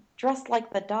dressed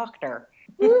like the Doctor.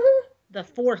 The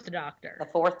fourth Doctor. The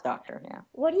fourth Doctor, yeah.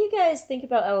 What do you guys think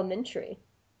about Elementary?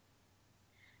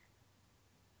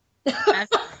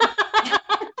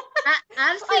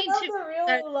 I've seen I love a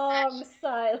really long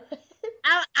silence.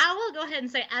 I will go ahead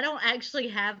and say I don't actually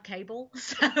have cable,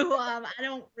 so I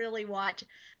don't really watch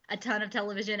a ton of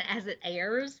television as it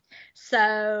airs.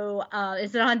 So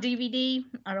is it on DVD?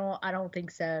 I don't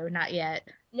think so, not yet.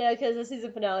 No, because the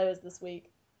season finale was this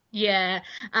week. Yeah,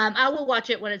 I will watch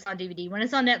it when it's on DVD. When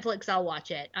it's on Netflix, I'll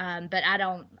watch it. But I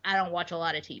don't watch a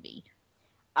lot of TV.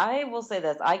 I will say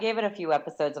this: I gave it a few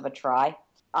episodes of a try.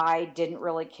 I didn't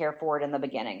really care for it in the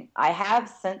beginning. I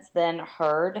have since then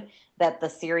heard that the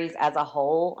series as a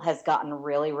whole has gotten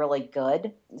really, really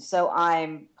good. So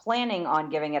I'm planning on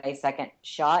giving it a second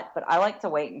shot, but I like to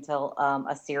wait until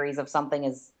a series of something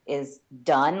is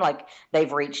done, like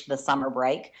they've reached the summer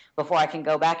break, before I can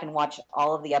go back and watch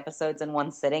all of the episodes in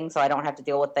one sitting, so I don't have to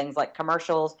deal with things like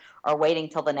commercials or waiting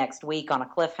till the next week on a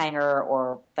cliffhanger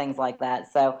or things like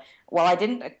that. So while I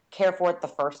didn't care for it the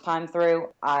first time through,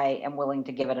 I am willing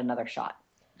to give it another shot.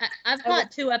 I've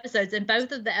caught 2 episodes, and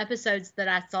both of the episodes that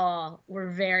I saw were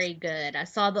very good. I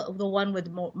saw the one with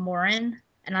Morin,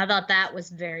 and I thought that was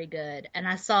very good. And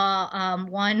I saw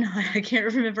one, I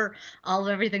can't remember all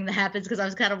of everything that happens because I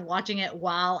was kind of watching it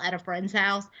while at a friend's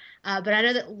house. But I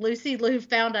know that Lucy Liu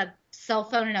found a cell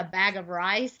phone in a bag of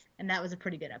rice, and that was a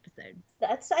pretty good episode.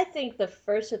 That's, I think, the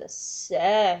first or the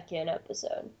second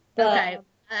episode. But okay,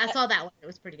 I saw that one. It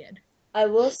was pretty good. I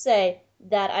will say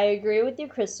that I agree with you,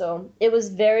 Crystal. It was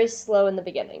very slow in the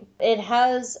beginning. It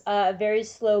has a very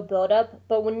slow build-up,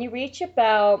 but when you reach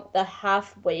about the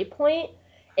halfway point,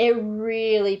 it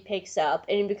really picks up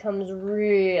and it becomes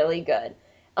really good.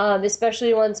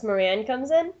 Especially once Moran comes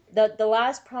in. The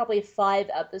last probably 5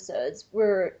 episodes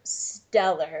were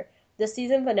stellar. The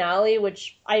season finale,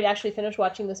 which I actually finished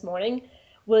watching this morning,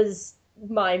 was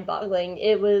mind-boggling.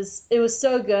 It was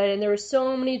so good, and there were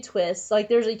so many twists. Like,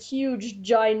 there's a huge,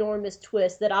 ginormous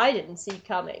twist that I didn't see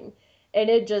coming, and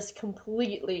it just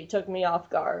completely took me off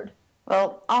guard.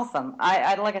 Well, awesome.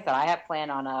 I like I said, I have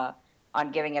planned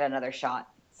on giving it another shot.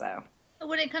 So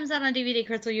when it comes out on DVD,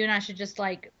 Crystal, you and I should just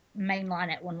like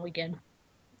mainline it one weekend.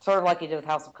 Sort of like you did with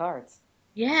House of Cards.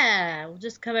 Yeah, we'll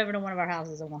just come over to one of our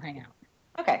houses and we'll hang out.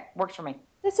 Okay, works for me.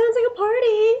 That sounds like a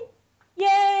party.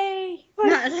 Yay!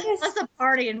 Less a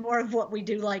party and more of what we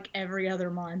do like every other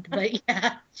month. But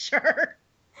yeah, sure.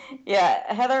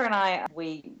 Yeah, Heather and I,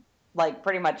 we like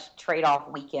pretty much trade off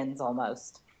weekends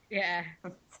almost. Yeah.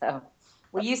 So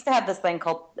we used to have this thing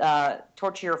called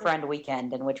Torture Your Friend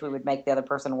Weekend, in which we would make the other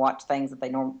person watch things that they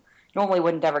normally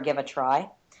wouldn't ever give a try.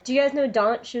 Do you guys know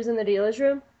Daunt? She was in the dealer's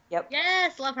room. Yep.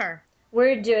 Yes, love her.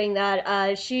 We're doing that.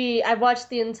 I've watched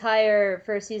the entire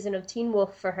first season of Teen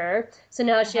Wolf for her, so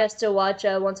now she has to watch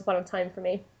Once Upon a Time for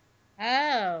me.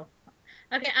 Oh.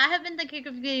 Okay, I have been thinking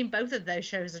of giving both of those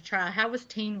shows a try. How was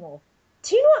Teen Wolf?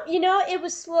 Teen Wolf, it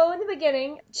was slow in the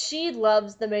beginning. She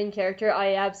loves the main character.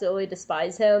 I absolutely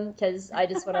despise him because I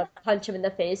just want to punch him in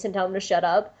the face and tell him to shut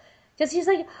up. Because he's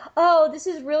like, oh, this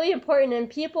is really important and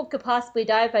people could possibly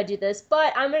die if I do this,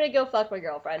 but I'm going to go fuck my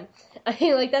girlfriend. I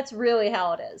mean, like, that's really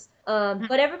how it is.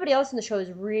 But everybody else in the show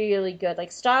is really good.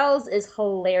 Like, Styles is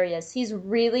hilarious. He's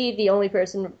really the only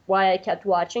person why I kept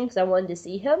watching because I wanted to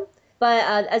see him. But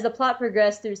as the plot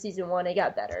progressed through season 1, it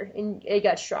got better and it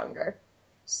got stronger.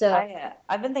 So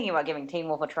I've been thinking about giving Teen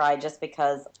Wolf a try just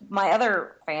because my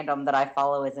other fandom that I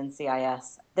follow is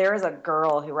NCIS. There is a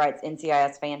girl who writes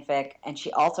NCIS fanfic, and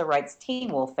she also writes Teen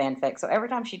Wolf fanfic. So every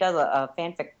time she does a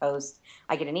fanfic post,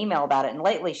 I get an email about it. And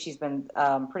lately she's been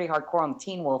pretty hardcore on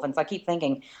Teen Wolf. And so I keep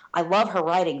thinking, I love her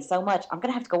writing so much. I'm going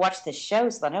to have to go watch this show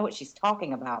so I know what she's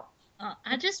talking about.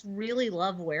 I just really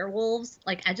love werewolves.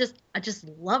 Like, I just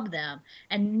love them.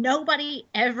 And nobody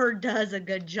ever does a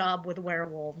good job with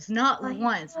werewolves. Not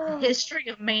once. In the history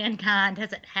of mankind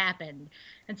has it happened.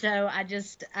 And so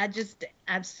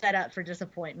I'm set up for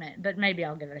disappointment. But maybe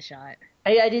I'll give it a shot.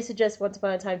 I do suggest Once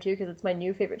Upon a Time too because it's my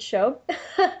new favorite show.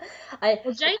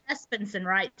 Well, Jane Espenson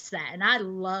writes that, and I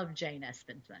love Jane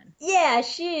Espenson. Yeah,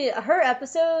 her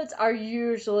episodes are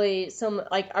usually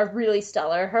are really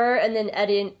stellar. Her and then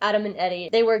Adam and Eddie,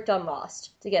 they worked on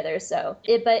Lost together.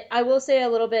 But I will say a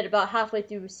little bit about halfway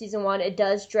through season 1, it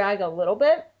does drag a little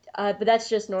bit. But that's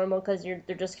just normal because they're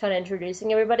just kind of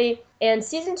introducing everybody. And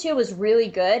season 2 was really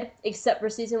good, except for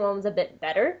season 1 was a bit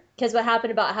better. Because what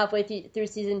happened about halfway through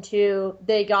season 2,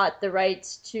 they got the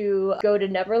rights to go to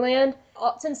Neverland.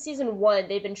 Since season 1,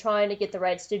 they've been trying to get the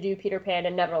rights to do Peter Pan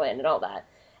and Neverland and all that.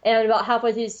 And about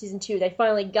halfway through season 2, they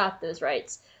finally got those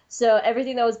rights. So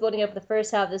everything that was building up the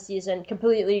first half of the season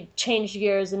completely changed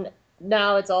gears, and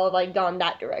now it's all gone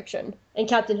that direction. And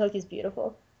Captain Hook is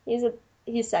beautiful.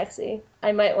 He's sexy.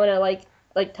 I might want to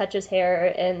like touch his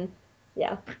hair and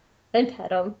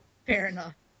pet him. Fair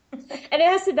enough. And it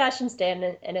has Sebastian Stan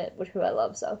in it, who I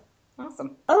love. So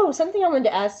awesome. Oh, something I wanted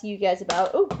to ask you guys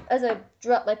about. Oh, as I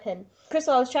dropped my pen,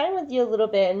 Crystal, I was chatting with you a little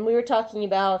bit, and we were talking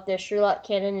about the Sherlock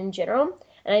canon in general.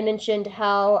 And I mentioned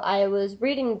how I was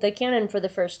reading the canon for the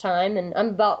first time, and I'm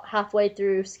about halfway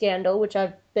through Scandal, which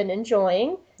I've been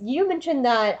enjoying. You mentioned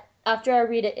that after I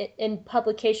read it in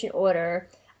publication order,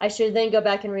 I should then go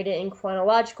back and read it in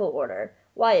chronological order.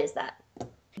 Why is that?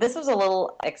 This was a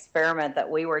little experiment that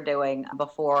we were doing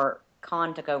before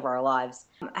Con took over our lives.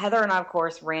 Heather and I, of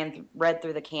course, read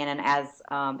through the canon as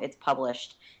it's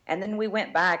published. And then we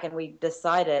went back and we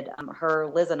decided,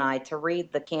 Liz and I, to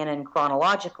read the canon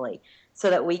chronologically so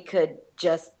that we could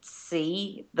just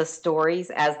see the stories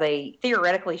as they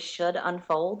theoretically should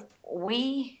unfold.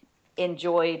 We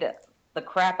enjoyed the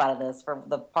crap out of this for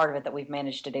the part of it that we've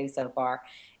managed to do so far,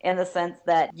 in the sense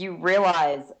that you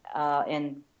realize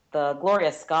in the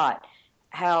Gloria Scott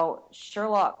how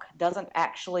Sherlock doesn't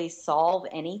actually solve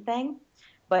anything,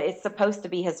 but it's supposed to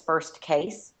be his first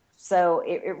case. So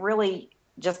it really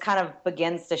just kind of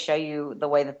begins to show you the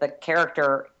way that the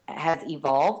character has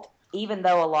evolved, even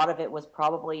though a lot of it was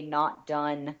probably not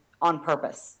done on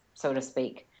purpose, so to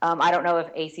speak. I don't know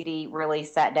if ACD really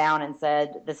sat down and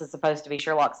said, this is supposed to be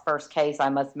Sherlock's first case, I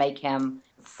must make him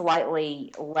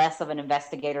slightly less of an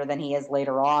investigator than he is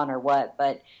later on, or what,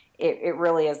 but it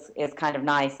really is kind of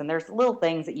nice. And there's little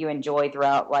things that you enjoy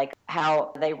throughout, like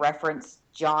how they reference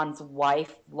John's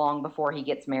wife long before he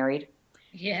gets married.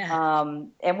 Yeah.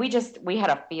 And we had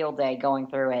a field day going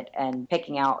through it and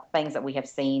picking out things that we have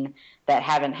seen that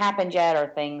haven't happened yet,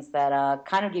 or things that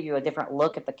kind of give you a different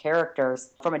look at the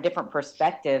characters from a different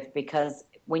perspective, because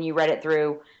when you read it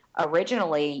through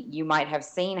originally, you might have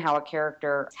seen how a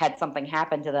character had something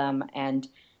happen to them and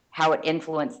how it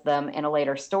influenced them in a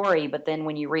later story. But then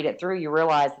when you read it through, you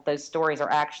realize that those stories are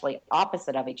actually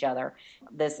opposite of each other.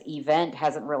 This event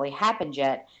hasn't really happened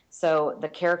yet, so the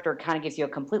character kind of gives you a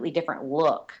completely different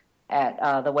look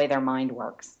at the way their mind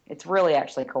works. It's really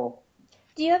actually cool.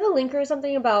 Do you have a link or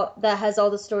something about that has all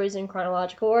the stories in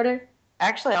chronological order?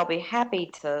 Actually, I'll be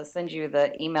happy to send you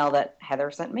the email that Heather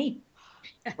sent me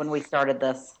when we started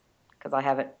this, because I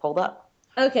have it pulled up.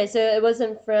 Okay, so it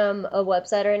wasn't from a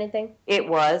website or anything? It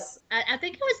was. I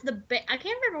think it was I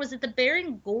can't remember, was it the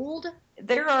Baring Gould?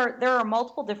 There are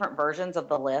multiple different versions of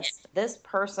the list. This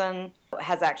person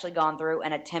has actually gone through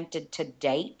and attempted to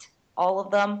date all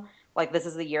of them. Like, this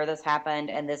is the year this happened,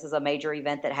 and this is a major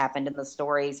event that happened in the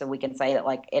story, so we can say that,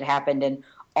 like, it happened in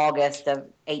August of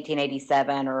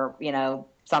 1887, or,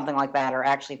 something like that, or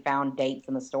actually found dates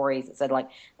in the stories that said, like,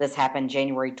 this happened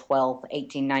January 12th,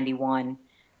 1891.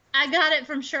 I got it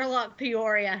from Sherlock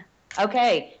Peoria.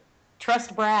 Okay.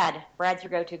 Trust Brad. Brad's your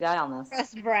go-to guy on this.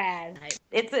 Trust Brad.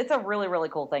 It's a really, really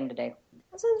cool thing to do.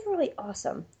 That sounds really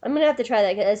awesome. I'm going to have to try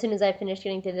that as soon as I finish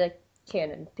getting to the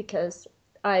canon, because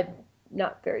I'm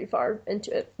not very far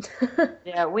into it.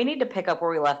 Yeah, we need to pick up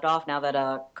where we left off now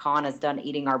that Con is done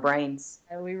eating our brains.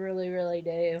 We really, really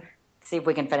do. See if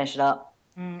we can finish it up.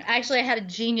 Actually, I had a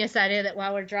genius idea that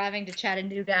while we're driving to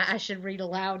Chattanooga, I should read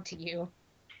aloud to you.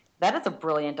 That is a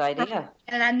brilliant idea.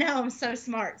 And I know I'm so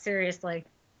smart, seriously.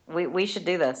 We should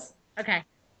do this. Okay.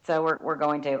 So we're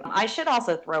going to. I should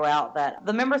also throw out that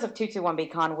the members of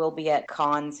 221B Con will be at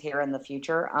cons here in the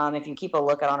future. If you keep a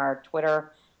look on our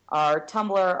Twitter, our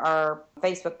Tumblr, our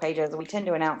Facebook pages, we tend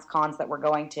to announce cons that we're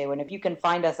going to. And if you can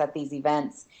find us at these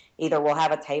events, either we'll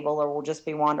have a table or we'll just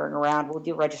be wandering around. We'll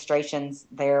do registrations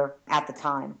there at the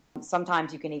time.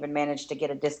 Sometimes you can even manage to get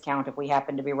a discount if we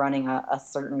happen to be running a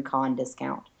certain con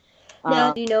discount.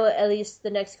 Now, do you know at least the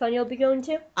next con you'll be going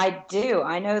to? I do.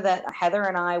 I know that Heather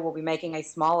and I will be making a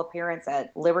small appearance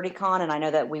at LibertyCon, and I know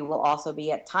that we will also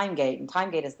be at Timegate. And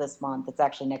Timegate is this month. It's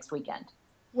actually next weekend.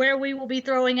 Where we will be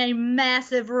throwing a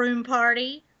massive room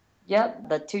party. Yep,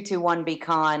 the 221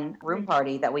 Beacon room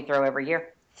party that we throw every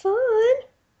year. Fun.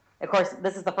 Of course,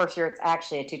 this is the first year it's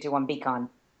actually a 221 Beacon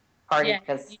party. Yeah,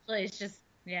 Because usually it's just,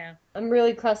 yeah. I'm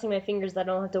really crossing my fingers that I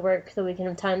don't have to work so we can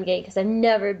have Time Gate because I've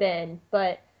never been,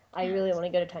 but I really want to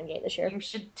go to Time Gate this year. you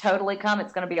should totally come.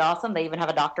 It's going to be awesome. They even have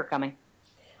a doctor coming.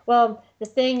 Well, the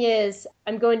thing is,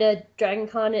 I'm going to Dragon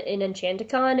Con and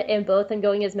Enchanticon, and both I'm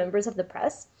going as members of the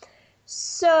press.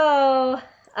 So,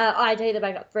 I tell you the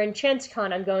back up. For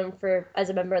Enchanticon, I'm going as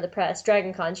a member of the press.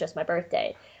 Dragon Con's just my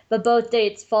birthday. But both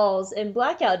dates falls in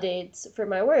blackout dates for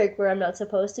my work where I'm not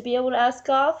supposed to be able to ask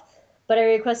off. But I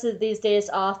requested these days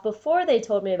off before they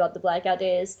told me about the blackout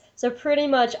days. So pretty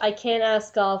much I can't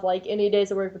ask off like any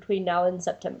days of work between now and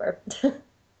September.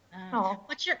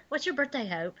 What's your birthday,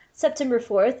 Hope? September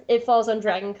 4th. It falls on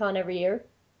Dragon Con every year.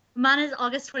 Mine is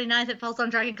August 29th. It falls on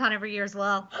Dragon Con every year as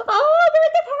well. Oh,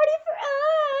 birthday party for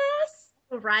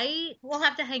us! Right? We'll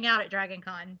have to hang out at Dragon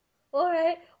Con. All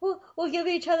right, we'll give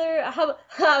each other. I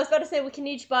was about to say we can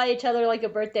each buy each other like a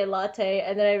birthday latte,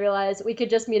 and then I realized we could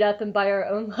just meet up and buy our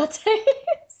own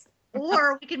lattes.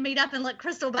 Or we could meet up and let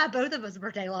Crystal buy both of us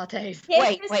birthday lattes.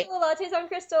 Hey, Crystal, lattes on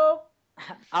Crystal.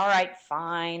 All right,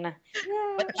 fine.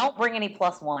 Yeah. But don't bring any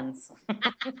plus ones.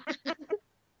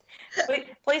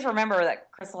 Please remember that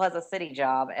Crystal has a city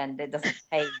job and it doesn't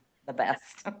pay the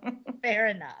best. Fair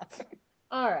enough.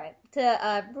 All right,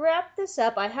 to wrap this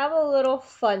up, I have a little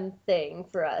fun thing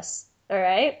for us. All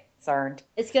right? Concerned.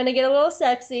 It's going to get a little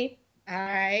sexy. All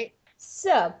right.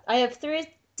 So, I have 3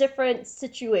 different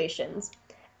situations,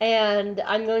 and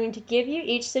I'm going to give you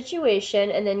each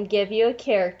situation and then give you a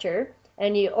character,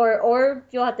 and or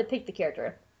you'll have to pick the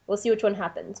character. We'll see which one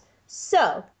happens.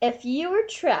 So, if you were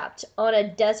trapped on a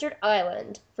desert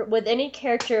island with any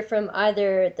character from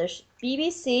either the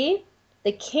BBC,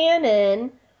 the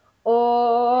canon,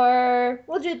 or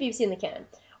we'll do the BBC and the canon.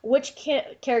 Which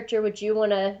character would you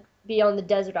want to be on the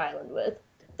desert island with?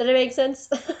 Did it make sense?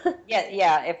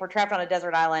 Yeah. If we're trapped on a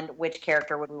desert island, which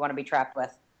character would we want to be trapped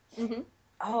with? Mm-hmm.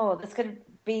 Oh, this could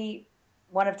be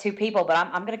one of 2 people, but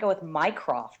I'm going to go with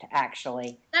Mycroft,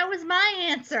 actually. That was my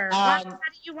answer. Why do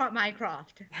you want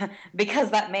Mycroft?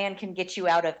 Because that man can get you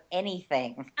out of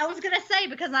anything. I was going to say,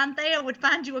 because Anthea would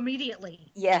find you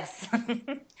immediately. Yes.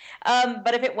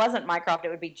 But if it wasn't Mycroft, it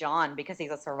would be John, because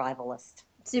he's a survivalist.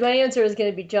 See, my answer is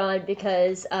going to be John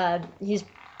because he's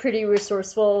pretty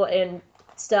resourceful and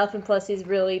stuff, and plus he's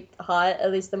really hot.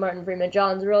 At least the Martin Freeman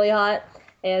John's really hot.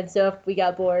 And so if we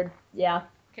got bored, yeah.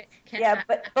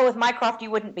 But with Mycroft, you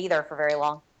wouldn't be there for very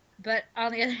long. But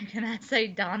on the other hand, can I say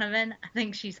Donovan? I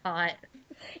think she's hot.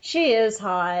 She is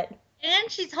hot.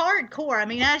 And she's hardcore. I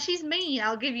mean, she's mean,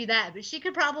 I'll give you that. But she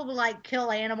could probably, like,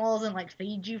 kill animals and, like,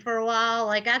 feed you for a while.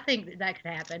 Like, I think that could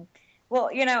happen. Well,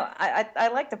 I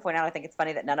like to point out, I think it's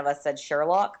funny that none of us said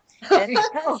Sherlock. And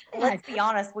let's be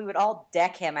honest, we would all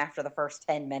deck him after the first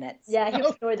 10 minutes. Yeah, he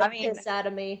annoyed the piss out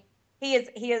of me. He's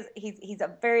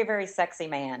a very, very sexy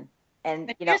man. And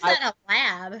but you're in a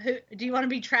lab. Who do you want to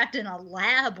be trapped in a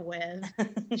lab with?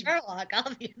 Sherlock,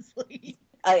 obviously.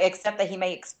 Except that he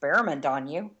may experiment on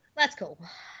you. That's cool.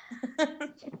 All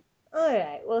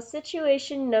right. Well,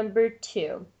 situation number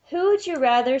 2. Who would you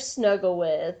rather snuggle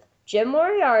with, Jim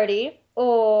Moriarty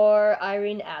or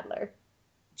Irene Adler?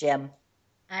 Jim.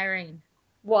 Irene.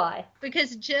 Why?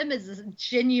 Because Jim is a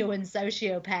genuine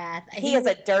sociopath. He is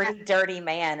a dirty, dirty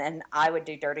man, and I would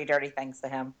do dirty, dirty things to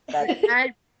him.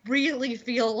 I really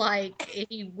feel like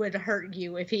he would hurt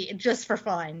you if he just for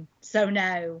fun. So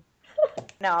no.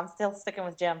 No, I'm still sticking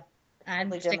with Jim.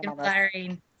 I'm sticking with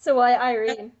Irene. So why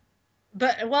Irene?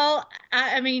 But well,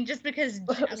 I mean, just because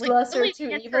lesser of 2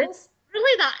 evils.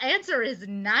 Really, the answer is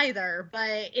neither.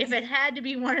 But if it had to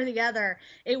be one or the other,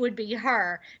 it would be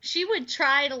her. She would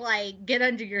try to like get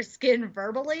under your skin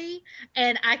verbally,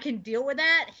 and I can deal with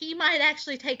that. He might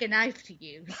actually take a knife to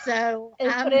you, so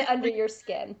and put it under your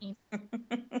skin. All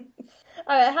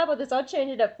right, how about this? I'll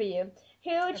change it up for you.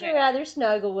 Who would you rather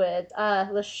snuggle with?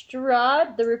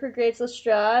 Lestrade, the Rupert Graves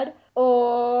Lestrade,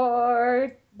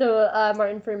 or the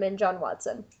Martin Freeman John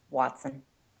Watson? Watson.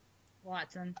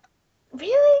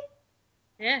 Really?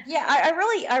 Yeah. Yeah,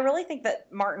 I really think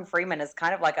that Martin Freeman is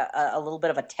kind of like a little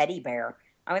bit of a teddy bear.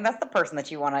 I mean, that's the person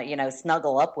that you want to,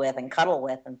 snuggle up with and cuddle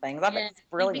with and things. I bet he's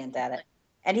brilliant at it.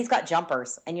 And he's got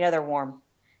jumpers, and they're warm.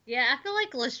 Yeah, I feel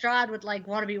like Lestrade would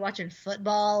want to be watching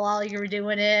football while you were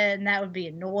doing it, and that would be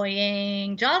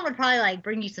annoying. John would probably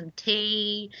bring you some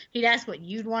tea. He'd ask what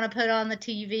you'd want to put on the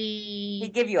TV.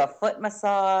 He'd give you a foot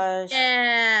massage.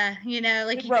 Yeah, he'd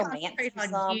romance concentrate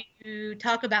on you,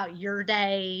 talk about your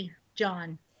day.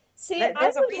 John. See, I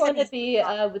There's a would reason want to he's be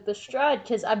with the Strahd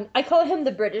because I call him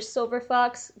the British Silver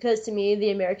Fox because to me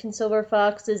the American Silver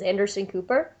Fox is Anderson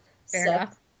Cooper. Fair So,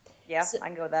 enough. Yeah, so I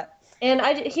can go with that. and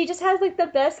he just has like the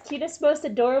best, cutest, most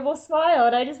adorable smile,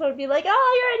 and I just want to be like,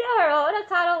 oh, you're adorable, I want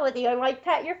to cuddle with you, and like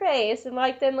pat your face, and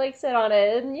like then like sit on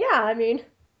it, and yeah, I mean,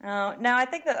 Oh, no, I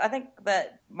think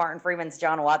that Martin Freeman's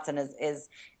John Watson is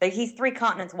that he's three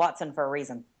continents Watson for a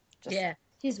reason. Just Yeah.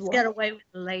 he's He's got what? away with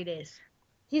the ladies.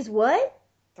 He's what?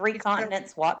 three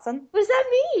continents Watson. What does that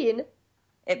mean?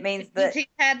 It means It means that he's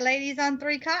had ladies on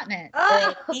 3 continents.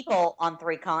 Oh, people on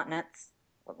three continents.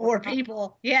 Or Let's not-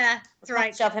 people. Yeah, let's that's not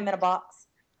right. shove him in a box.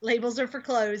 Labels are for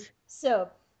clothes. so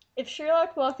if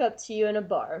Sherlock walked up to you in a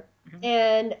bar Mhm.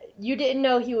 and you didn't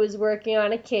know he was working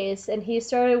on a case and he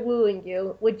started wooing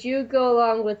you, would you go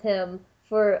along with him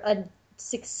for a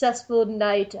successful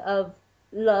night of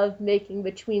love making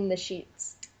between the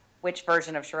sheets? Which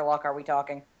version of Sherlock are we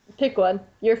talking? Pick one,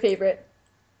 your favorite.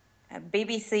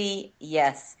 BBC,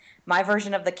 yes. My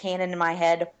version of the canon in my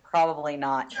head, probably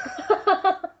not.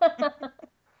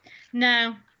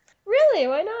 No, Really?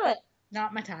 Why not?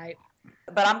 not my type.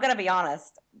 But I'm gonna be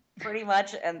honest, pretty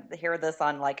much, and hear this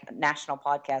on like a national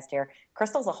podcast here.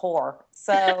 Crystal's a whore,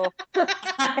 so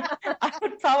I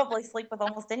would probably sleep with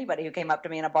almost anybody who came up to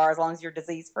me in a bar as long as you're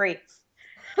disease free.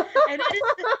 And,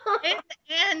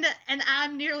 and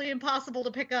I'm nearly impossible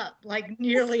to pick up. Like,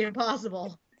 nearly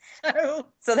impossible.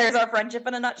 So there's our friendship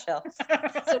in a nutshell.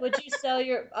 So would you sell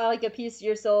your like a piece of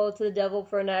your soul to the devil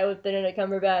for a night with Benedict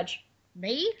Cumberbatch?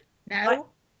 Me? No.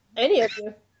 Any of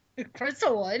you?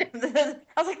 Crystal would. I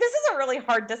was like, this is a really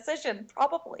hard decision.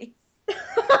 Probably.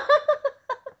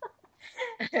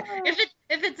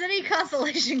 If it's any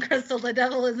consolation, Crystal, the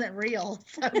devil isn't real.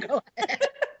 So go ahead.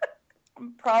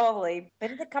 Probably.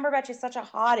 Benedict Cumberbatch is such a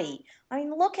hottie. I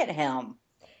mean, look at him.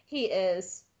 He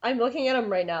is. I'm looking at him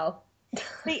right now.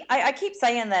 See, I keep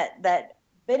saying that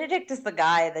Benedict is the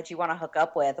guy that you want to hook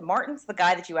up with. Martin's the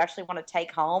guy that you actually want to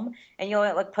take home, and you'll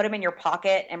like put him in your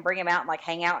pocket and bring him out and like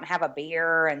hang out and have a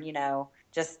beer and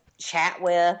just chat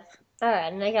with. All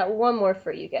right, and I got one more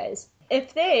for you guys.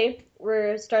 If they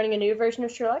were starting a new version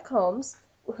of Sherlock Holmes,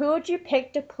 who would you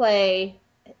pick to play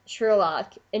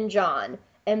Sherlock and John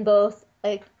in both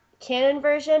a canon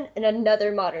version and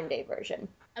another modern day version?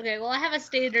 Okay, well, I have a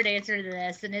standard answer to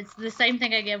this, and it's the same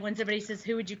thing I get when somebody says,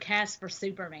 who would you cast for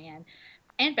Superman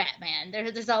and Batman?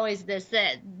 There's always this,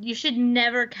 that you should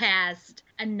never cast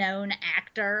a known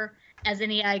actor as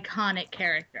any iconic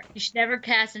character. You should never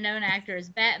cast a known actor as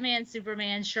Batman,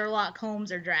 Superman, Sherlock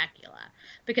Holmes, or Dracula,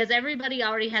 because everybody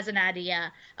already has an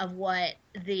idea of what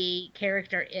the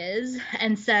character is.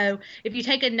 And so if you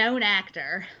take a known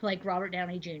actor like Robert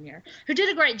Downey Jr., who did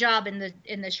a great job in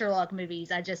the Sherlock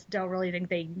movies, I just don't really think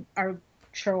they are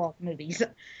Sherlock movies.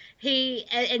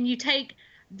 And you take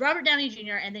Robert Downey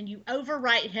Jr. and then you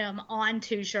overwrite him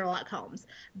onto Sherlock Holmes.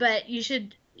 But you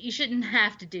shouldn't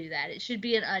have to do that. It should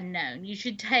be an unknown. You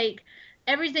should take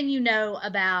everything you know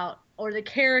about or the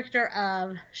character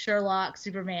of Sherlock,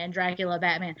 Superman, Dracula,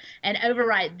 Batman, and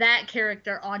overwrite that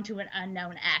character onto an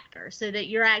unknown actor so that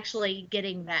you're actually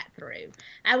getting that through.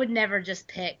 I would never just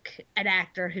pick an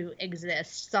actor who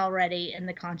exists already in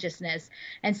the consciousness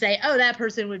and say, oh, that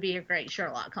person would be a great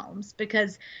Sherlock Holmes,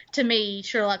 because to me,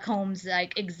 Sherlock Holmes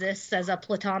like exists as a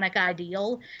platonic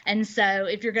ideal, and so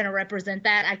if you're going to represent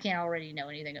that, I can't already know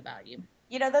anything about you.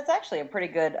 That's actually a pretty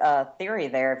good theory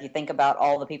there if you think about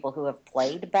all the people who have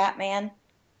played Batman.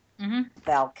 Mm-hmm.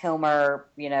 Val Kilmer,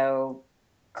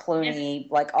 Clooney,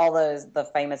 like all the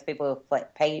famous people who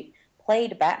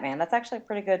played Batman. That's actually a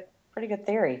pretty good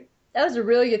theory. That was a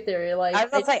really good theory. Like I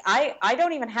was going to say, I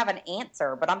don't even have an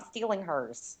answer, but I'm stealing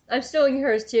hers. I'm stealing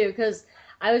hers too, because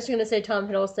I was going to say Tom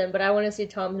Hiddleston, but I want to see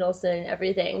Tom Hiddleston in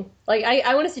everything. Like,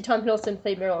 I want to see Tom Hiddleston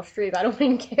play Meryl Streep. I don't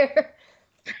even care.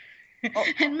 Oh.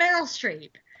 And Meryl Streep.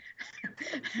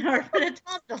 Or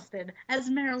Tom Hiddleston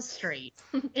as Meryl Streep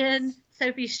in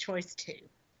Sophie's Choice 2.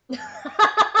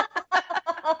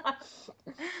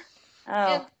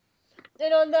 Oh.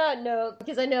 And on that note,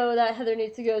 because I know that Heather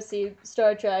needs to go see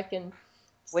Star Trek and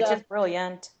stuff. Which is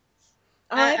brilliant.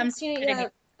 I haven't seen it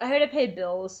yet. I had to pay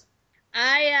bills.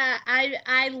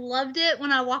 I loved it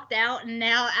when I walked out, and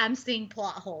now I'm seeing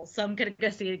plot holes, so I'm gonna go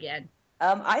see it again.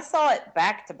 I saw it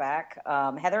back to back.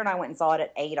 Heather and I went and saw it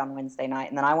at 8 on Wednesday night,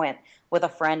 and then I went with a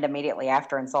friend immediately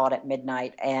after and saw it at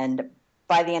midnight. And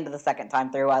by the end of the second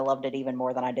time through, I loved it even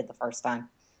more than I did the first time.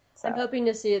 So. I'm hoping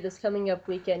to see it this coming up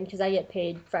weekend because I get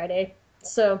paid Friday.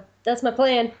 So that's my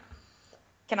plan.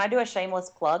 Can I do a shameless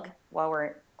plug while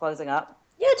we're closing up?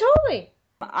 Yeah, totally.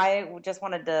 I just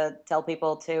wanted to tell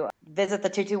people to visit the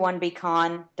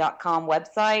 221bcon.com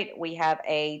website. We have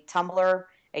a Tumblr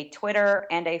a Twitter,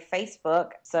 and a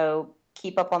Facebook. So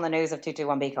keep up on the news of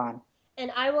 221BCon.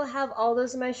 And I will have all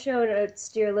those in my show notes,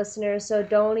 dear listeners, so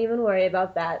don't even worry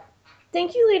about that.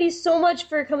 Thank you, ladies, so much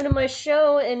for coming to my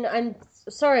show, and I'm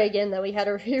sorry again that we had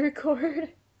to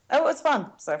re-record. Oh, it was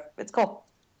fun, so it's cool.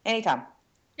 Anytime.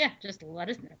 Yeah, just let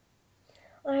us know.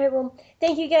 All right, well,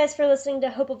 thank you guys for listening to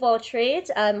Hope of All Trades.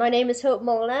 My name is Hope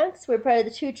Molinax. We're part of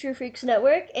the Two True Freaks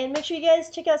Network, and make sure you guys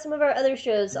check out some of our other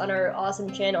shows on our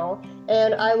awesome channel.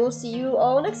 And I will see you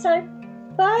all next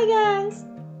time. Bye, guys.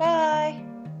 Bye.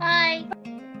 Bye.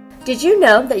 Did you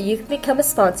know that you can become a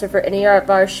sponsor for any of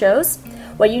our shows?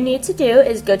 What you need to do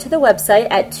is go to the website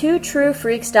at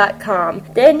twotruefreaks.com.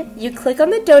 Then you click on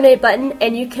the donate button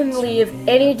and you can leave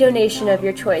any donation of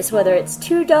your choice, whether it's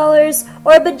 $2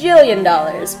 or $1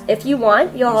 bajillion. If you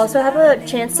want, you'll also have a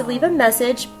chance to leave a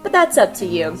message, but that's up to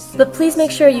you. But please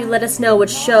make sure you let us know which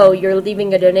show you're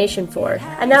leaving a donation for,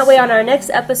 and that way on our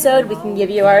next episode we can give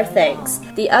you our thanks.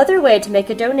 The other way to make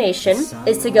a donation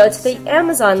is to go to the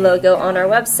Amazon logo on our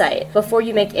website before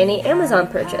you make any Amazon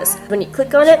purchase. When you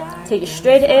click on it, take you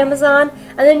straight to Amazon,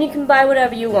 and then you can buy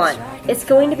whatever you want. It's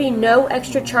going to be no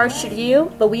extra charge to you,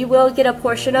 but we will get a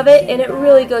portion of it, and it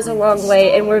really goes a long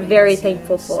way, and we're very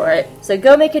thankful for it. So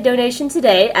go make a donation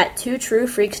today at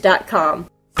twotruefreaks.com.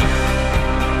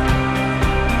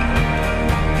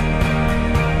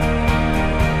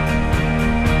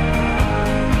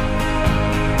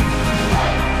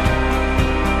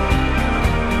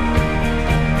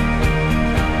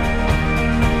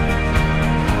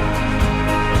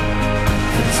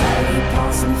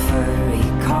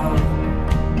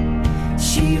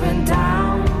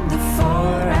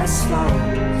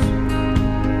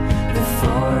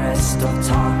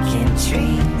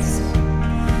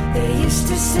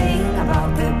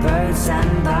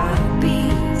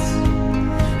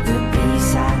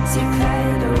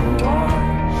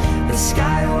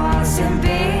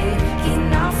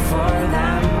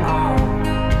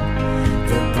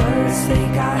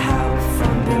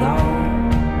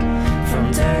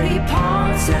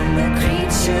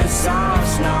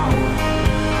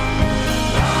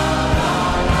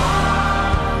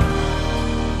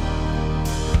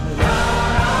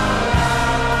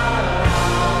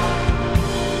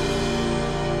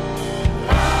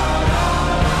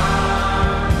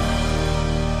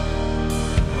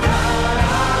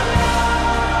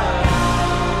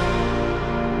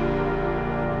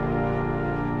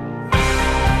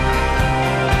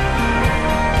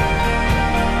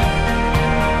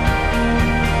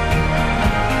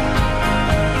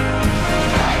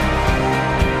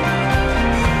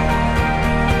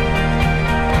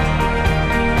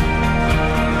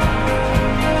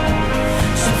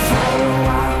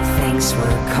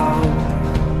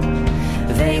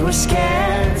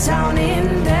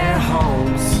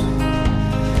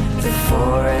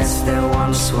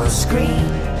 Was green,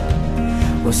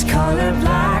 was colored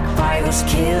black by those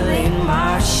killing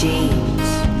machines.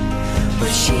 But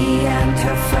she and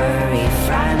her furry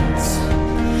friends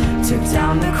took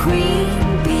down the queen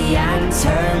bee and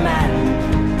her men.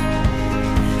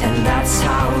 And that's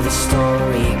how the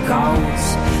story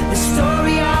goes. The story